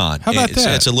SoCon. How about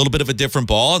that? It's a little bit of a different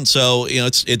ball, and so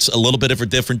it's a little bit of a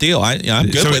different deal. I'm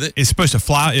good with it. It's supposed to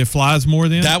fly. It flies more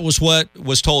then. That was what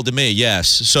was told to me. Yes.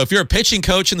 So if you're a pitching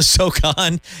coach in the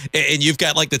SoCon and you've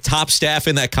got like the top staff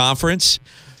in that conference,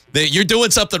 you're doing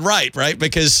something right?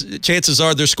 Because chances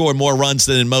are they're scoring more runs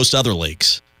than in most other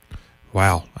leagues.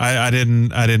 Wow, I didn't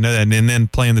know that. And then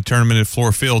playing the tournament at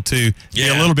Fluor Field too.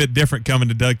 Yeah, a little bit different coming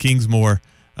to Doug Kingsmore.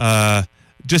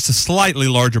 Just a slightly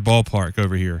larger ballpark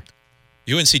over here.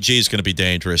 UNCG is going to be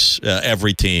dangerous.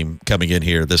 Every team coming in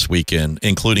here this weekend,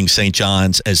 including St.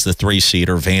 John's as the 3-seed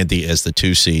or Vandy as the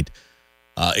 2-seed.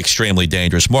 Extremely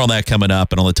dangerous. More on that coming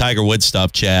up. And on the Tiger Woods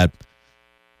stuff, Chad,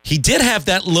 he did have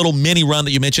that little mini run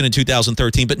that you mentioned in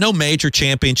 2013, but no major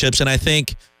championships. And I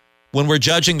think when we're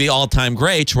judging the all-time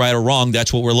greats, right or wrong,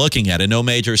 that's what we're looking at. And no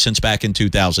major since back in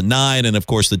 2009. And, of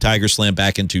course, the Tiger Slam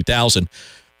back in 2000.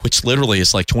 Which literally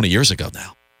is like 20 years ago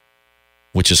now,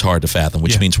 which is hard to fathom,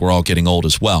 which means we're all getting old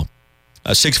as well.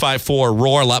 654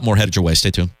 Roar, a lot more headed your way. Stay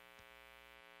tuned.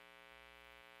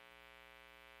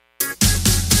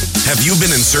 Have you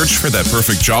been in search for that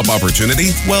perfect job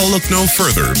opportunity? Well, look no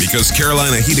further, because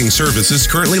Carolina Heating Service is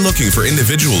currently looking for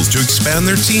individuals to expand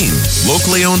their team.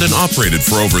 Locally owned and operated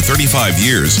for over 35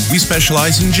 years, we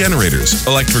specialize in generators,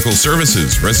 electrical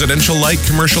services, residential light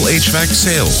commercial HVAC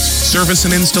sales, service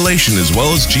and installation, as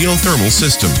well as geothermal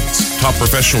systems. Top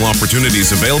professional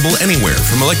opportunities available anywhere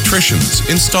from electricians,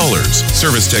 installers,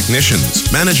 service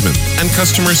technicians, management, and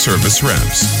customer service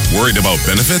reps. Worried about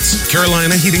benefits?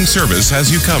 Carolina Heating Service has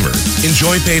you covered.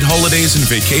 Enjoy paid holidays and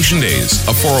vacation days,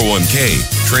 a 401k,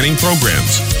 training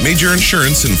programs, major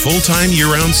insurance, and full-time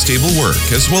year-round stable work,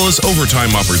 as well as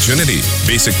overtime opportunity.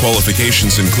 Basic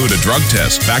qualifications include a drug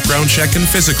test, background check, and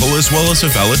physical, as well as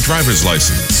a valid driver's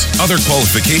license. Other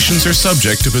qualifications are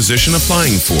subject to position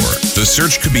applying for. The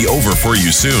search could be over for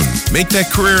you soon. Make that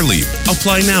career leap.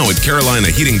 Apply now at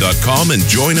carolinaheating.com and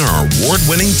join our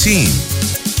award-winning team.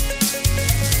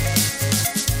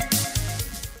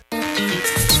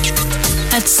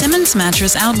 At Simmons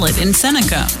Mattress Outlet in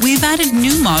Seneca, we've added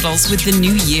new models with the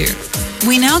new year.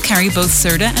 We now carry both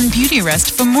Serta and Beauty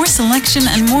Rest for more selection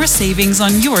and more savings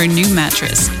on your new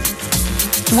mattress.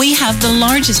 We have the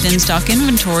largest in-stock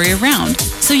inventory around,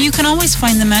 so you can always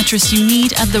find the mattress you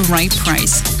need at the right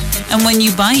price. And when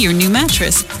you buy your new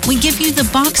mattress, we give you the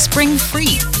box spring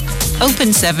free.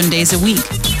 Open 7 days a week.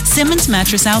 Simmons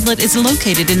Mattress Outlet is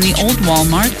located in the old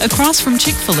Walmart across from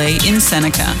Chick-fil-A in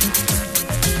Seneca.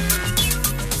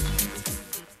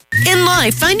 In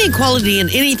life, finding quality in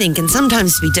anything can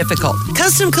sometimes be difficult.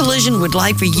 Custom Collision would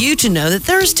like for you to know that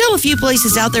there are still a few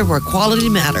places out there where quality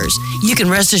matters. You can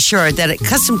rest assured that at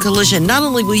Custom Collision, not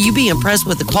only will you be impressed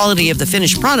with the quality of the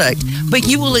finished product, but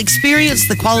you will experience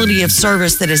the quality of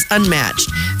service that is unmatched.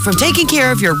 From taking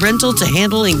care of your rental to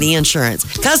handling the insurance,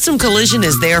 Custom Collision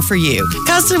is there for you.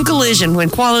 Custom Collision, when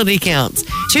quality counts.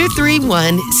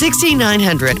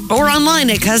 231-6900 or online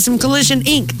at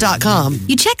CustomCollisionInc.com.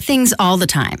 You check things all the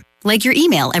time, like your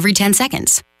email every 10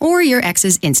 seconds or your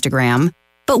ex's Instagram.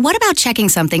 But what about checking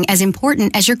something as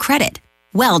important as your credit?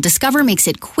 Well, Discover makes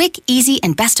it quick, easy,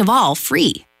 and best of all,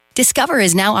 free. Discover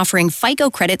is now offering FICO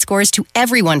credit scores to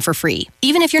everyone for free,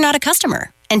 even if you're not a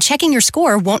customer. And checking your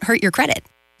score won't hurt your credit.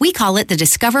 We call it the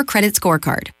Discover Credit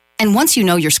Scorecard. And once you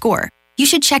know your score, you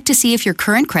should check to see if your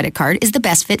current credit card is the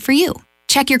best fit for you.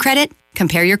 Check your credit,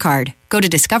 compare your card. Go to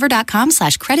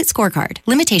discover.com/credit scorecard.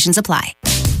 Limitations apply.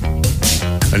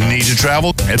 Need to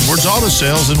travel? Edwards Auto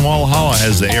Sales in Walhalla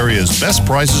has the area's best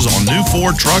prices on new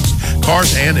Ford trucks,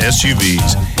 cars, and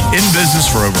SUVs. In business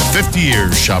for over 50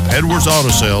 years, shop Edwards Auto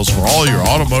Sales for all your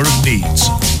automotive needs.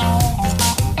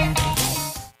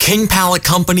 King Pallet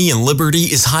Company in Liberty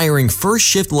is hiring first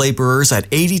shift laborers at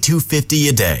 $82.50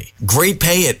 a day. Great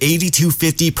pay at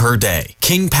 $82.50 per day.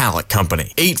 King Pallet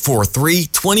Company,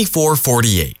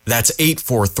 843-2448. That's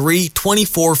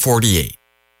 843-2448.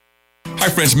 Hi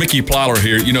friends, Mickey Plyler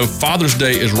here. You know, Father's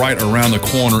Day is right around the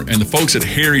corner, and the folks at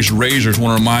Harry's Razors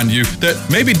want to remind you that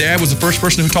maybe Dad was the first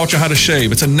person who taught you how to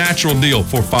shave. It's a natural deal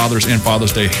for Fathers and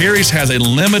Father's Day. Harry's has a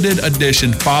limited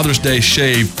edition Father's Day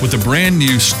shave with a brand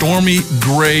new Stormy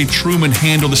Gray Truman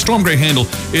handle. The Storm Gray handle,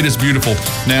 it is beautiful.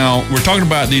 Now, we're talking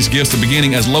about these gifts, the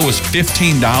beginning as low as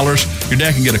 $15. Your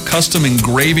dad can get a custom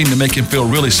engraving to make him feel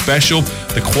really special.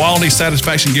 The quality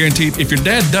satisfaction guaranteed. If your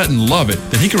dad doesn't love it,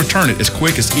 then he can return it as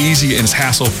quick, as easy, and it's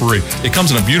hassle-free. It comes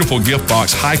in a beautiful gift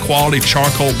box, high-quality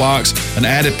charcoal box. An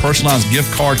added personalized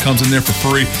gift card comes in there for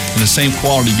free, and the same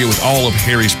quality you get with all of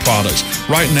Harry's products.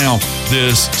 Right now,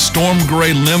 this Storm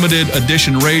Gray limited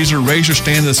edition razor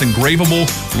stand that's engravable,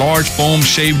 large foam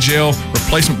shave gel,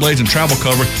 replacement blades, and travel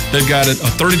cover. They've got a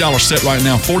 $30 set right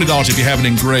now, $40 if you have it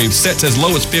engraved. Sets as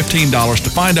low as $15. To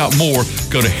find out more,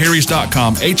 go to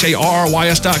harrys.com,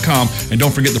 HARRYS.com, and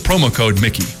don't forget the promo code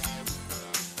Mickey.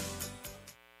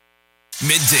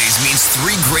 Middays means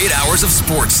 3 great hours of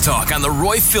sports talk on the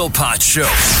Roy Philpott Show.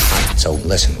 So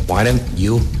listen, why don't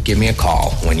you give me a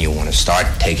call when you want to start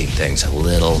taking things a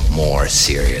little more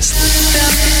seriously?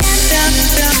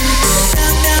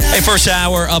 Hey, first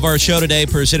hour of our show today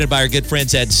presented by our good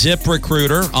friends at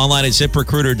ZipRecruiter, online at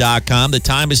ZipRecruiter.com. The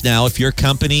time is now. If your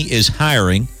company is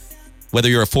hiring, whether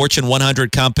you're a Fortune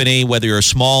 100 company, whether you're a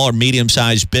small or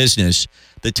medium-sized business,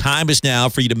 the time is now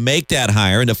for you to make that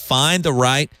hire and to find the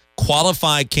right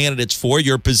qualified candidates for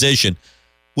your position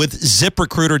with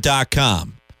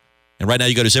ZipRecruiter.com. And right now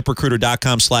you go to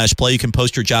ZipRecruiter.com/play. You can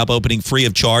post your job opening free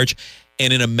of charge.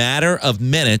 And in a matter of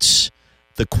minutes,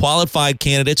 the qualified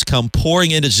candidates come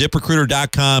pouring into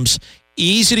ZipRecruiter.com's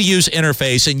easy-to-use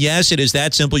interface. And yes, it is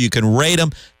that simple. You can rate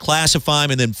them, classify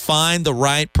them, and then find the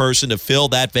right person to fill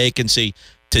that vacancy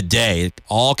today. It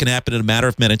all can happen in a matter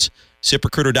of minutes.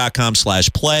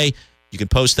 ZipRecruiter.com/play. You can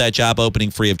post that job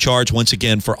opening free of charge. Once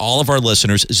again, for all of our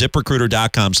listeners,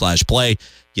 ZipRecruiter.com/play.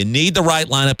 You need the right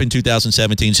lineup in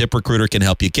 2017. ZipRecruiter can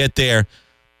help you get there.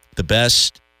 The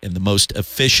best and the most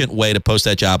efficient way to post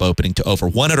that job opening to over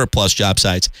 100-plus job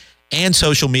sites and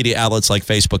social media outlets like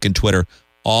Facebook and Twitter,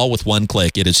 all with one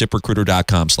click. It is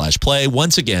ZipRecruiter.com/play.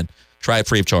 Once again, try it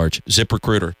free of charge.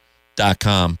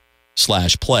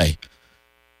 ZipRecruiter.com/play.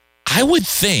 I would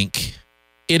think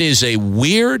it is a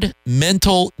weird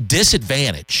mental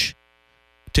disadvantage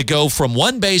to go from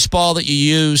one baseball that you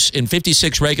use in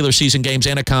 56 regular season games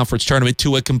and a conference tournament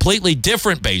to a completely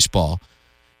different baseball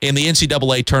in the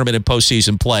NCAA tournament and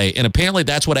postseason play. And apparently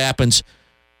that's what happens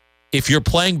if you're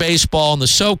playing baseball in the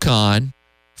SoCon,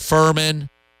 Furman,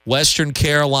 Western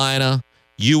Carolina,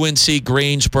 UNC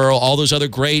Greensboro, all those other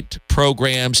great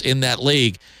programs in that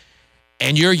league,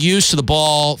 and you're used to the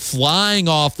ball flying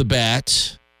off the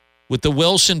bat with the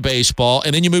Wilson baseball,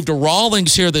 and then you move to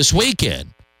Rawlings here this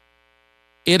weekend,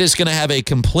 it is going to have a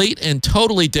complete and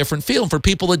totally different feel. And for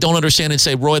people that don't understand and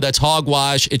say, Roy, that's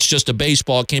hogwash, it's just a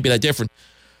baseball, it can't be that different.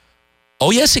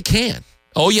 Oh, yes, it can.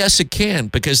 Oh, yes, it can,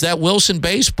 because that Wilson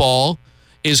baseball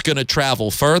is going to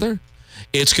travel further.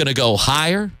 It's going to go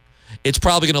higher. It's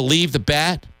probably going to leave the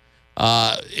bat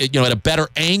at a better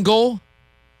angle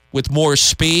with more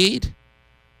speed.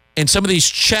 And some of these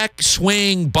check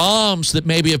swing bombs that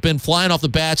maybe have been flying off the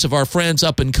bats of our friends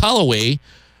up in Cullowhee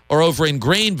or over in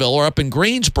Greenville or up in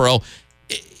Greensboro,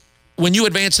 when you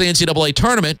advance the NCAA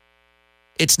tournament,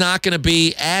 it's not going to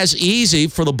be as easy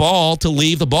for the ball to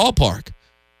leave the ballpark.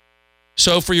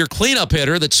 So for your cleanup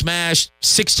hitter that smashed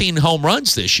 16 home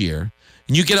runs this year,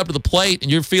 and you get up to the plate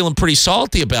and you're feeling pretty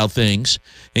salty about things,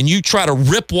 and you try to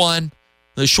rip one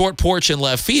the short porch in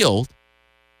left field,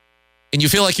 and you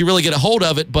feel like you really get a hold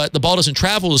of it, but the ball doesn't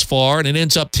travel as far, and it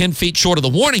ends up 10 feet short of the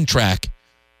warning track.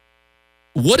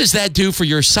 What does that do for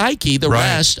your psyche the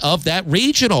rest of that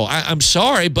regional? I'm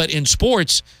sorry, but in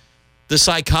sports, the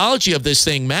psychology of this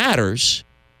thing matters.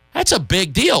 That's a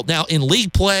big deal. Now, in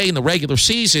league play, in the regular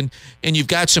season, and you've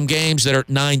got some games that are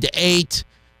 9-8,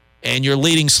 and your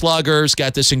leading slugger's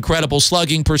got this incredible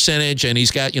slugging percentage, and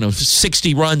he's got,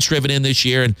 60 runs driven in this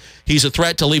year, and he's a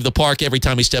threat to leave the park every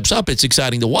time he steps up. It's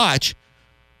exciting to watch.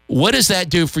 What does that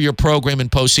do for your program in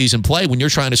postseason play when you're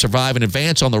trying to survive and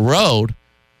advance on the road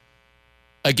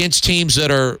against teams that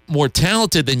are more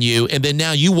talented than you, and then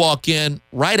now you walk in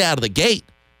right out of the gate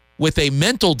with a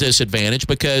mental disadvantage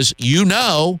because you're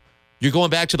going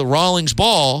back to the Rawlings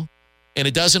ball, and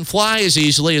it doesn't fly as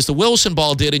easily as the Wilson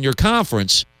ball did in your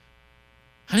conference.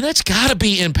 I mean, that's got to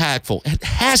be impactful. It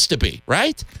has to be,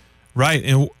 right? Right.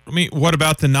 And, what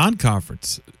about the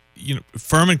non-conference?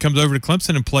 Furman comes over to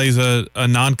Clemson and plays a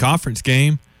non-conference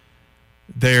game.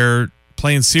 They're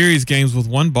playing series games with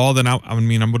one ball. Then I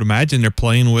would imagine they're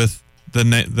playing with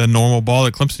the normal ball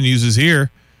that Clemson uses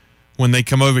here when they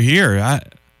come over here.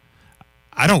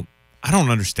 I don't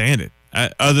understand it.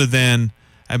 Other than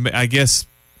I guess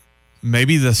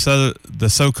maybe the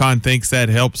SoCon thinks that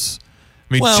helps.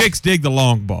 Chicks dig the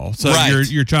long ball, so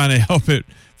you're trying to help it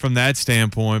from that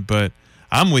standpoint. But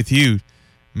I'm with you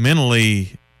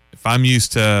mentally. If I'm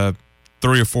used to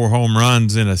 3 or 4 home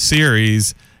runs in a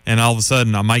series, and all of a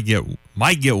sudden I might get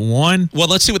one. Well,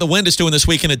 let's see what the Wind is doing this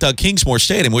weekend at Doug Kingsmore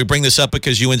Stadium. We bring this up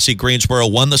because UNC Greensboro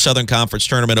won the Southern Conference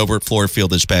tournament over at Fluor Field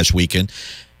this past weekend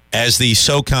as the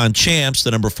SoCon champs,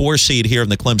 the number 4 seed here in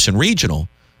the Clemson Regional.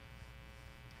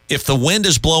 If the wind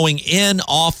is blowing in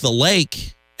off the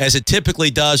lake, as it typically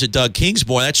does at Doug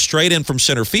Kingsmore, that's straight in from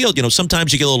center field.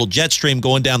 Sometimes you get a little jet stream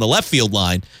going down the left field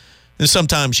line, and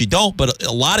sometimes you don't. But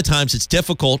a lot of times it's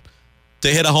difficult to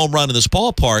hit a home run in this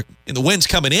ballpark, and the wind's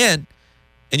coming in,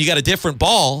 and you got a different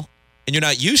ball, and you're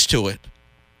not used to it.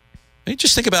 And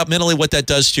just think about mentally what that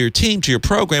does to your team, to your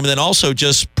program, and then also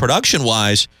just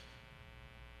production-wise,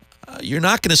 you're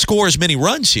not going to score as many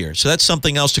runs here. So that's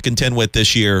something else to contend with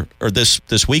this year or this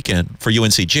weekend for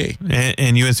UNCG.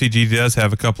 And UNCG does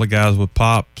have a couple of guys with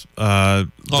pop.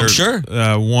 Sure.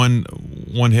 One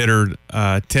hitter,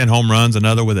 10 home runs,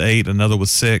 another with 8, another with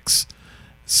 6.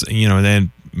 So,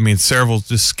 several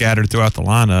just scattered throughout the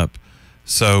lineup.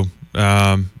 So,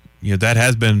 that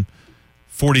has been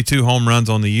 42 home runs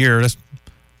on the year. It's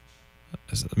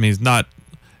not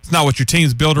what your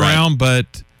team's built around,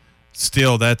 but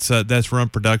still, that's run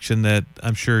production that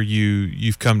I'm sure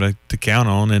you've come to count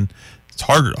on, and it's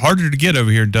harder to get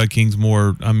over here in Doug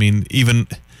Kingsmore.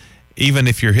 Even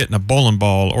if you're hitting a bowling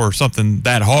ball or something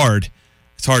that hard,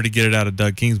 it's hard to get it out of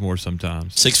Doug Kingsmore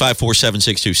sometimes.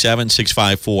 654-7627,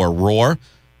 654-ROAR,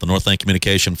 the Northland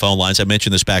Communication phone lines. I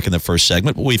mentioned this back in the first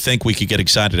segment, but we think we could get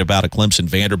excited about a Clemson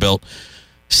Vanderbilt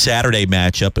Saturday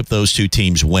matchup if those two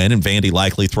teams win, and Vandy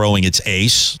likely throwing its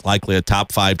ace, likely a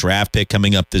top 5 draft pick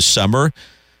coming up this summer.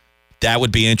 That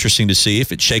would be interesting to see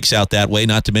if it shakes out that way,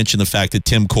 not to mention the fact that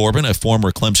Tim Corbin, a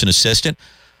former Clemson assistant,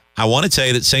 I want to tell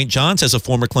you that St. John's has a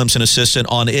former Clemson assistant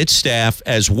on its staff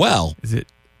as well. Is it?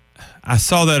 I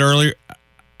saw that earlier.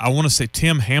 I want to say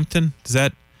Tim Hampton.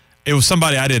 It was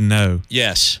somebody I didn't know.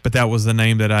 Yes. But that was the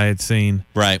name that I had seen.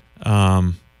 Right.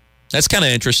 That's kind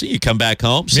of interesting. You come back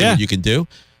home, see what you can do.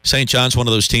 St. John's one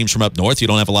of those teams from up north. You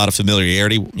don't have a lot of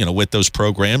familiarity, with those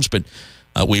programs, but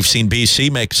we've seen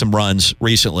BC make some runs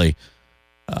recently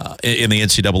in the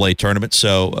NCAA tournament,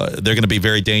 so they're going to be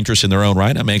very dangerous in their own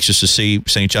right. I'm anxious to see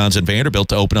St. John's and Vanderbilt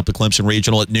to open up the Clemson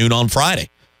Regional at noon on Friday.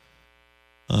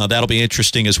 That'll be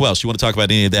interesting as well. So you want to talk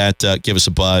about any of that, give us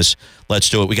a buzz. Let's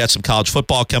do it. We got some college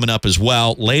football coming up as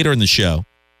well later in the show.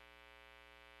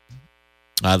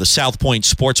 The South Point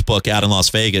Sportsbook out in Las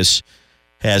Vegas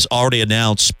has already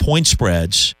announced point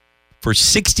spreads for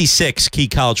 66 key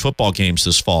college football games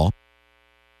this fall,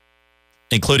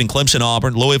 including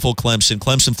Clemson-Auburn, Louisville-Clemson,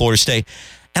 Clemson-Florida State.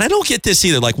 And I don't get this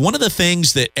either. Like, one of the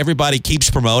things that everybody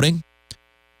keeps promoting,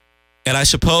 and I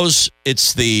suppose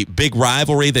it's the big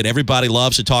rivalry that everybody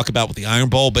loves to talk about with the Iron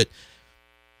Bowl, but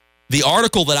the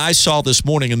article that I saw this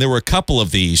morning, and there were a couple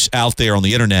of these out there on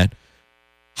the internet,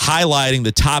 highlighting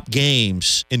the top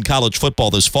games in college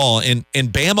football this fall, and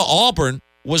Bama-Auburn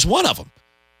was one of them.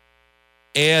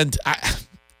 And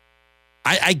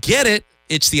I get it.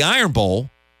 It's the Iron Bowl,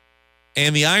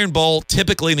 and the Iron Bowl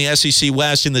typically in the SEC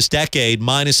West in this decade,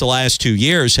 minus the last 2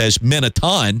 years, has meant a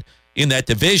ton in that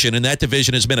division, and that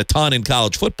division has meant a ton in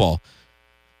college football.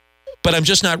 But I'm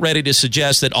just not ready to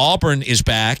suggest that Auburn is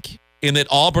back and that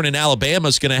Auburn and Alabama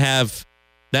is going to have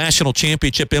national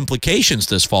championship implications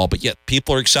this fall, but yet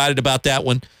people are excited about that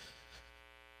one.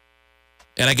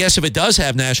 And I guess if it does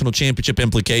have national championship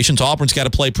implications, Auburn's got to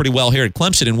play pretty well here at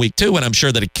Clemson in week 2, and I'm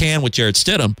sure that it can with Jarrett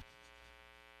Stidham.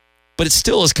 But it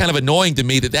still is kind of annoying to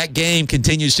me that game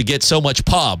continues to get so much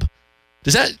pub.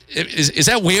 Is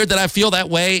that weird that I feel that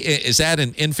way? Is that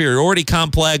an inferiority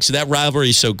complex? That rivalry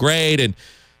is so great, and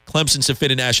Clemson's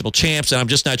defending national champs, and I'm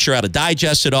just not sure how to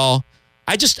digest it all.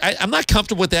 I'm not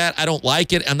comfortable with that. I don't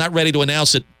like it. I'm not ready to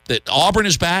announce that Auburn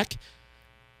is back,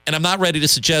 and I'm not ready to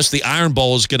suggest the Iron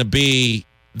Bowl is going to be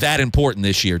that important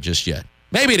this year just yet.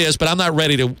 Maybe it is, but I'm not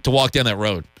ready to walk down that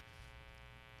road.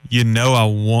 I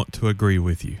want to agree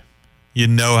with you. You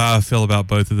know how I feel about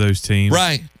both of those teams.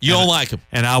 Right. You don't like them.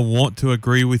 And I want to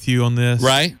agree with you on this.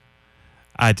 Right.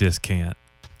 I just can't.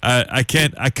 I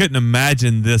couldn't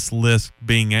imagine this list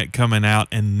coming out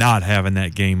and not having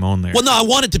that game on there. Well, no, I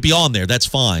want it to be on there. That's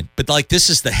fine. But this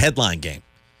is the headline game.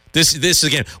 This is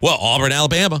again. Well, Auburn,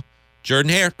 Alabama, Jordan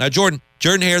Hare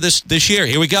this year.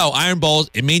 Here we go. Iron Bowl.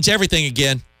 It means everything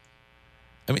again.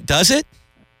 I mean, does it?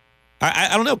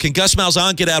 I don't know. Can Gus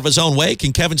Malzahn get out of his own way?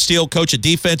 Can Kevin Steele coach a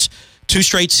defense 2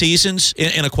 straight seasons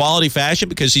in a quality fashion?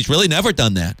 Because he's really never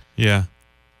done that. Yeah.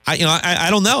 I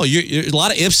don't know. You're a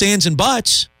lot of ifs, ands, and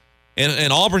buts.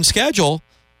 And Auburn's schedule,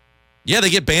 yeah,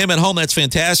 they get Bama at home. That's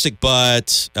fantastic.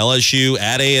 But LSU,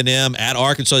 at A&M, at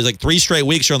Arkansas, it's like 3 straight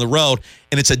weeks you're on the road,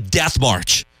 and it's a death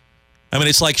march. I mean,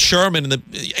 it's like Sherman in the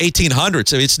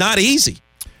 1800s. I mean, it's not easy.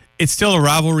 It's still a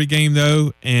rivalry game,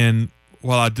 though, and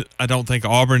while I don't think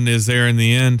Auburn is there in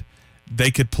the end, they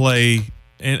could play,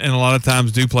 and a lot of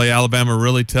times do play Alabama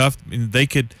really tough. I mean, they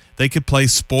could play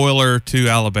spoiler to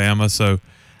Alabama, so...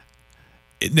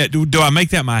 Do I make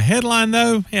that my headline,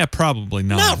 though? Yeah, probably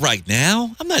not. Not right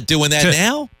now. I'm not doing that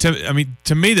now.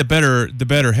 To me, the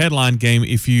better headline game,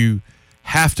 if you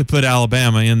have to put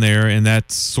Alabama in there, and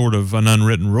that's sort of an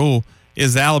unwritten rule,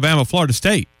 is Alabama-Florida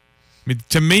State. I mean,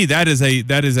 to me, that is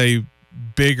a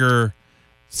bigger,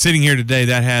 sitting here today,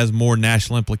 that has more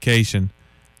national implication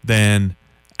than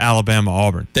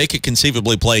Alabama-Auburn. They could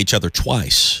conceivably play each other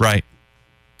twice. Right.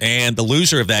 And the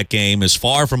loser of that game is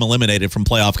far from eliminated from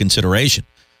playoff consideration.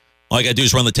 All you got to do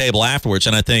is run the table afterwards,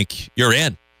 and I think you're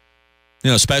in.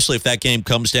 Especially if that game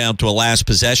comes down to a last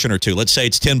possession or two. Let's say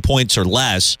it's 10 points or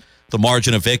less, the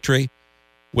margin of victory,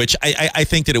 which I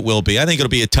think that it will be. I think it'll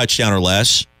be a touchdown or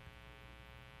less.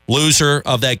 Loser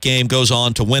of that game goes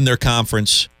on to win their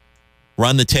conference,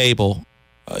 run the table.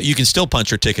 You can still punch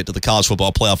your ticket to the college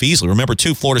football playoff easily. Remember,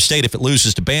 too, Florida State, if it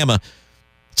loses to Bama,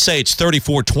 let's say it's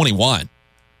 34-21.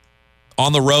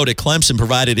 On the road at Clemson,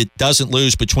 provided it doesn't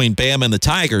lose between Bama and the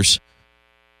Tigers,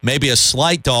 maybe a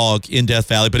slight dog in Death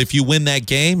Valley. But if you win that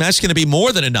game, that's going to be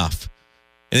more than enough.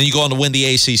 And then you go on to win the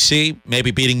ACC,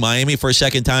 maybe beating Miami for a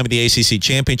second time in the ACC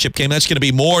championship game. That's going to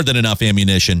be more than enough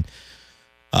ammunition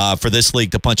for this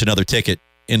league to punch another ticket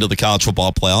into the college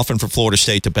football playoff and for Florida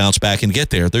State to bounce back and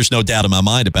get there. There's no doubt in my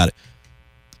mind about it.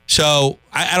 So,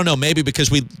 I don't know, maybe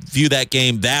because we view that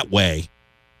game that way,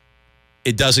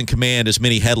 it doesn't command as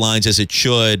many headlines as it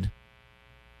should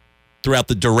throughout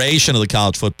the duration of the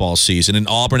college football season. And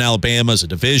Auburn, Alabama is a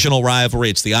divisional rivalry.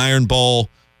 It's the Iron Bowl.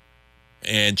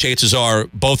 And chances are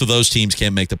both of those teams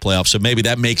can't make the playoffs. So maybe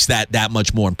that makes that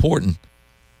much more important.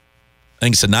 I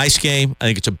think it's a nice game. I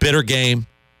think it's a bitter game.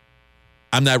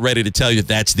 I'm not ready to tell you that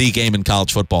that's the game in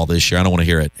college football this year. I don't want to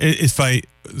hear it.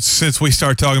 Since we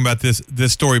start talking about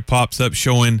this story pops up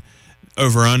showing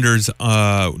over-unders,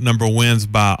 number of wins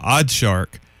by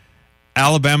OddsShark.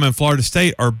 Alabama and Florida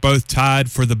State are both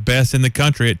tied for the best in the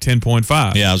country at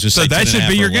 10.5. Yeah, I was just so that should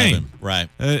be your game. Right.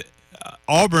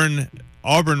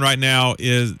 Auburn right now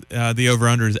is the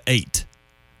over-under is 8.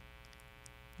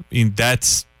 I mean,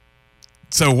 that's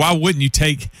so. Why wouldn't you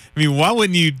take? I mean, why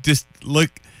wouldn't you just look?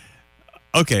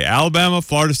 Okay, Alabama,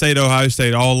 Florida State, Ohio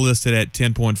State, all listed at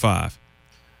 10.5,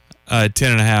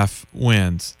 10.5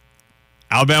 wins.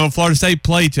 Alabama and Florida State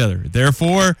play each other.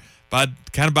 Therefore, by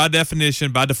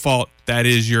definition, by default, that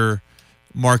is your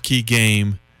marquee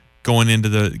game going into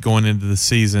the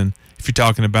season. If you're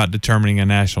talking about determining a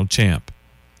national champ.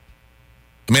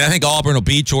 I mean, I think Auburn will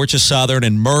beat Georgia Southern,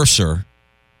 and Mercer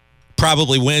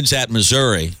probably wins at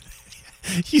Missouri.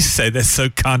 You say that's so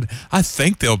I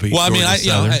think they'll beat Georgia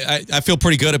Southern. I feel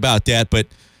pretty good about that, but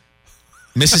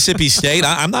Mississippi State,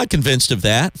 I'm not convinced of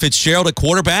that. Fitzgerald at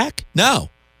quarterback? No.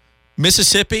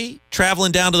 Mississippi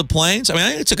traveling down to the Plains? I mean, I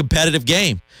think it's a competitive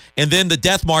game. And then the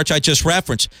death march I just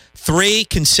referenced. 3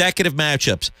 consecutive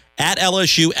matchups at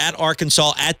LSU, at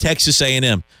Arkansas, at Texas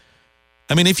A&M.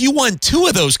 I mean, if you won 2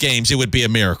 of those games, it would be a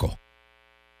miracle.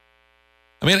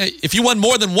 I mean, if you won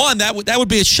more than one, that would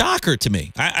be a shocker to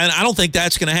me. I don't think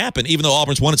that's going to happen, even though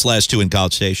Auburn's won its last 2 in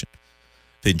College Station.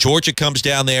 Then Georgia comes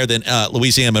down there, then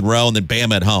Louisiana Monroe, and then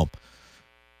Bama at home.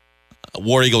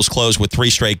 War Eagles close with 3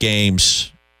 straight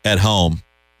games at home,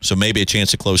 so maybe a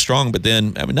chance to close strong. But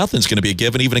then, I mean, nothing's going to be a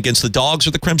given, even against the Dogs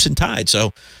or the Crimson Tide.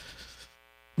 So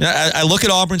I look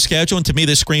at Auburn's schedule, and to me,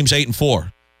 this screams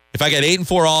 8-4. If I get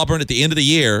 8-4 Auburn at the end of the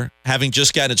year, having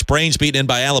just gotten its brains beaten in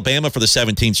by Alabama for the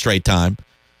 17th straight time,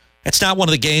 that's not one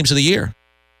of the games of the year.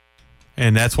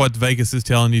 And that's what Vegas is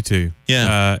telling you too.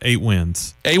 Yeah. 8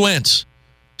 wins. 8 wins.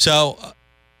 So,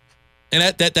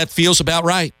 and that feels about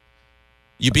right.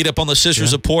 You beat up on the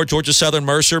Sisters of Poor, Georgia Southern,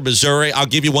 Mercer, Missouri. I'll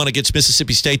give you one against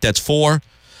Mississippi State. That's 4.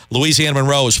 Louisiana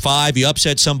Monroe is 5. You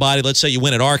upset somebody. Let's say you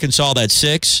win at Arkansas. That's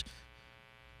 6.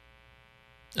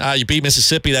 You beat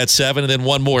Mississippi. That's 7. And then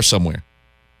one more somewhere.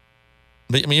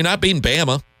 I mean, you're not beating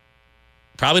Bama.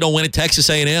 Probably don't win at Texas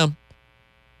A&M.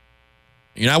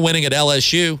 You're not winning at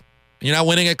LSU. You're not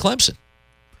winning at Clemson.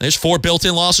 There's 4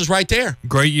 built-in losses right there.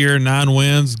 Great year, 9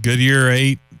 wins. Good year,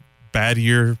 8. Bad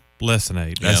year, less than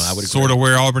 8. That's I would sort of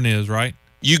where Auburn is, right?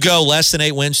 You go less than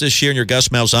 8 wins this year and you're Gus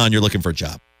Malzahn, you're looking for a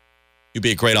job. You'd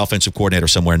be a great offensive coordinator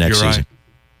somewhere next season.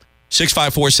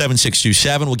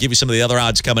 654-7627. We'll give you some of the other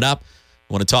odds coming up.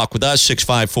 You want to talk with us?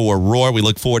 654-ROAR. We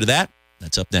look forward to that.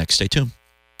 That's up next. Stay tuned.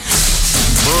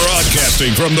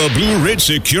 Broadcasting from the Blue Ridge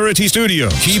Security Studio,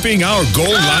 keeping our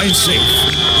goal line safe.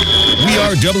 We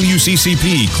are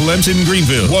WCCP Clemson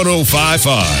Greenville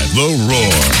 105.5 The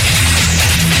Roar.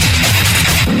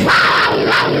 4,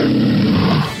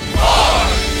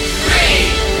 3,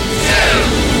 2,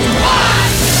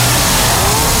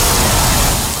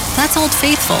 1. That's Old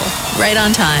Faithful, right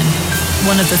on time.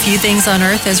 One of the few things on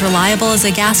Earth as reliable as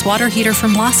a gas water heater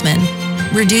from Blossman.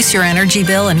 Reduce your energy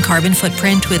bill and carbon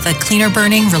footprint with a cleaner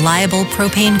burning, reliable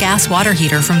propane gas water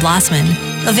heater from Blossman.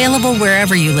 Available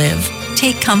wherever you live.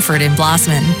 Take comfort in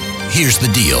Blossman. Here's the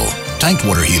deal. Tanked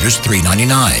water heaters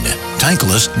 $3.99.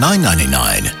 Tankless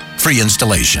 $9.99. Free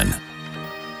installation.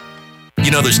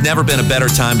 You know, there's never been a better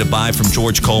time to buy from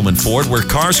George Coleman Ford, where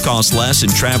cars cost less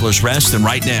and travelers rest than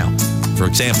right now. For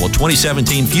example,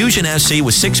 2017 Fusion SC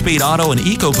with 6-speed auto and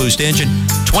EcoBoost engine,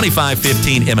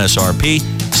 $25,515 MSRP,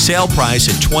 sale price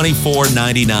at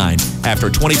 $24.99 after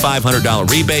a $2,500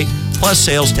 rebate plus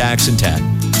sales tax and tag.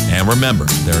 And remember,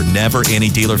 there are never any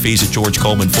dealer fees at George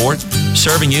Coleman Ford,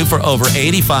 serving you for over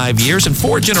 85 years and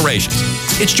 4 generations.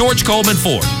 It's George Coleman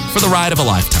Ford for the ride of a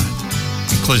lifetime.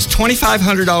 Includes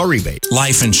 $2,500 rebate.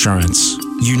 Life insurance.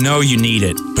 You know you need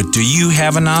it, but do you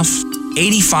have enough?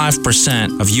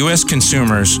 85% of U.S.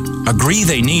 consumers agree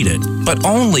they need it, but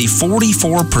only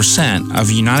 44% of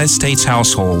United States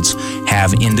households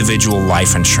have individual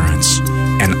life insurance,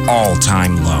 an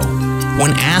all-time low.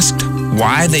 When asked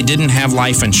why they didn't have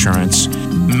life insurance,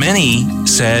 many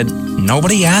said,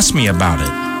 "Nobody asked me about it."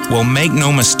 Well, make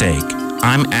no mistake,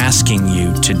 I'm asking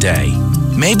you today.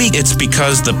 Maybe it's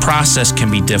because the process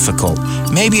can be difficult.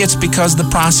 Maybe it's because the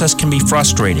process can be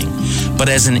frustrating. But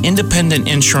as an independent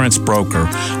insurance broker,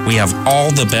 we have all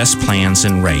the best plans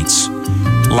and rates.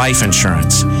 Life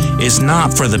insurance is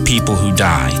not for the people who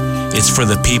die. It's for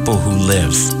the people who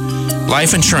live.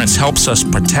 Life insurance helps us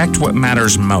protect what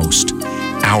matters most,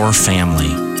 our family.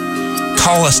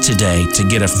 Call us today to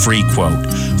get a free quote,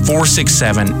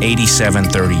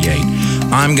 467-8738.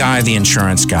 I'm Guy, the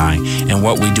insurance guy, and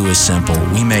what we do is simple.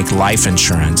 We make life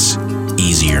insurance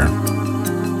easier.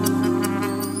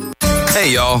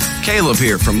 Hey y'all, Caleb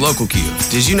here from Local Q.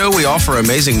 Did you know we offer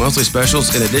amazing monthly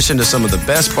specials in addition to some of the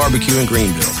best barbecue in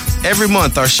Greenville? Every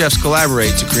month, our chefs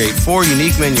collaborate to create 4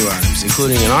 unique menu items,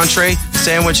 including an entree,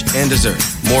 sandwich, and dessert.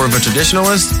 More of a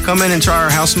traditionalist? Come in and try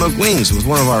our house-smoked wings with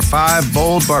one of our 5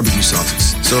 bold barbecue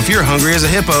sauces. So if you're hungry as a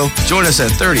hippo, join us at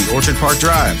 30 Orchard Park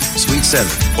Drive, Suite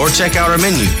 7, or check out our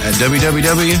menu at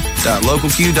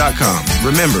www.localq.com.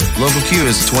 Remember, Local Q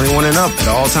is 21 and up at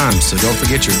all times, so don't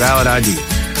forget your valid ID.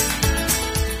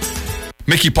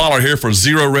 Mickey Pollard here for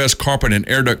Zero Res Carpet and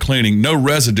Air Duct Cleaning. No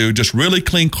residue, just really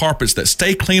clean carpets that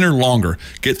stay cleaner longer.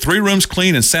 Get 3 rooms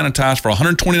clean and sanitized for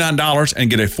 $129 and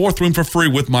get a 4th room for free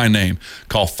with my name.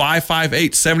 Call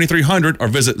 558-7300 or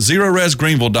visit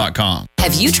ZeroResGreenville.com.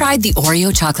 Have you tried the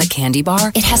Oreo chocolate candy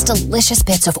bar? It has delicious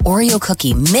bits of Oreo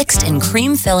cookie mixed in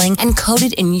cream filling and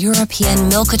coated in European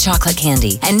Milka chocolate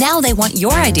candy. And now they want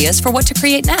your ideas for what to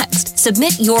create next.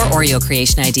 Submit your Oreo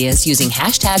creation ideas using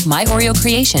hashtag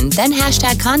MyOreoCreation, then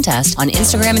hashtag contest on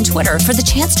Instagram and Twitter for the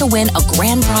chance to win a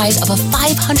grand prize of a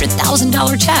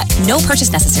 $500,000 check. No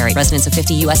purchase necessary. Residents of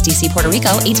 50 USDC Puerto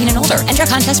Rico, 18 and older. Enter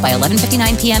contest by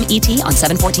 11:59 p.m. ET on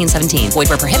 7/14/17. Void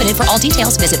where prohibited. For all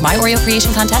details, visit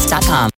myoreocreationcontest.com.